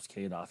over and pulls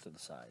Cade off to the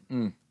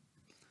side.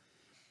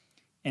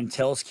 And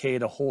tells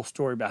Cade a whole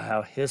story about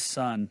how his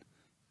son,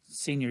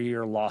 senior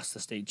year, lost the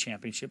state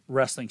championship,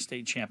 wrestling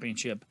state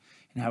championship,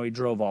 and how he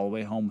drove all the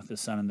way home with his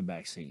son in the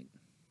back seat.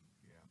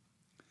 Yeah.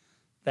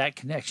 That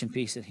connection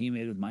piece that he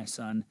made with my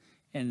son,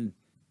 and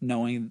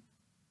knowing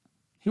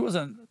he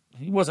wasn't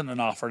an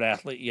offered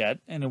athlete yet,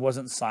 and it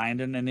wasn't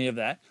signed and any of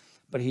that,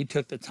 but he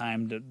took the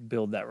time to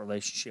build that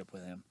relationship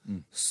with him.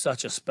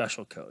 Such a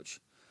special coach.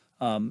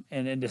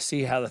 And to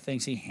see how the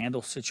things he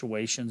handles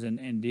situations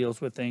and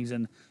deals with things,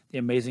 and the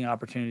amazing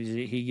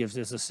opportunities he gives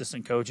his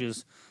assistant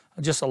coaches,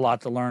 just a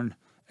lot to learn.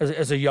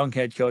 As a young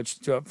head coach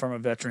from a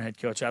veteran head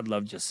coach, I'd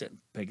love to just sit and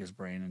pick his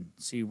brain and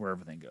see where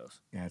everything goes.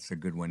 Yeah, it's a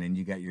good one. And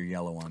you got your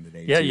yellow on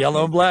today. Yeah, too.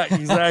 Yellow and black,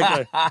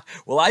 exactly.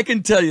 Well, I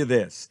can tell you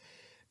this.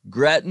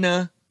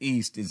 Gretna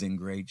East is in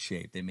great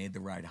shape. They made the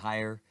right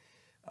hire.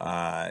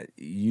 I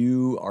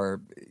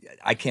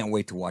can't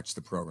wait to watch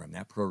the program.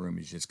 That program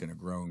is just going to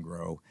grow and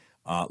grow.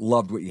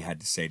 Loved what you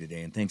had to say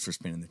today, and thanks for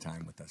spending the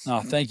time with us.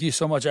 No, thank you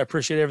so much. I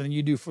appreciate everything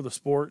you do for the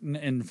sport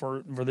and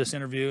for this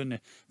interview. And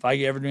if I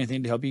ever do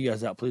anything to help you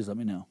guys out, please let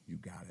me know. You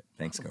got it.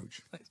 Thanks,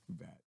 Coach. Thanks. You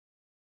bet.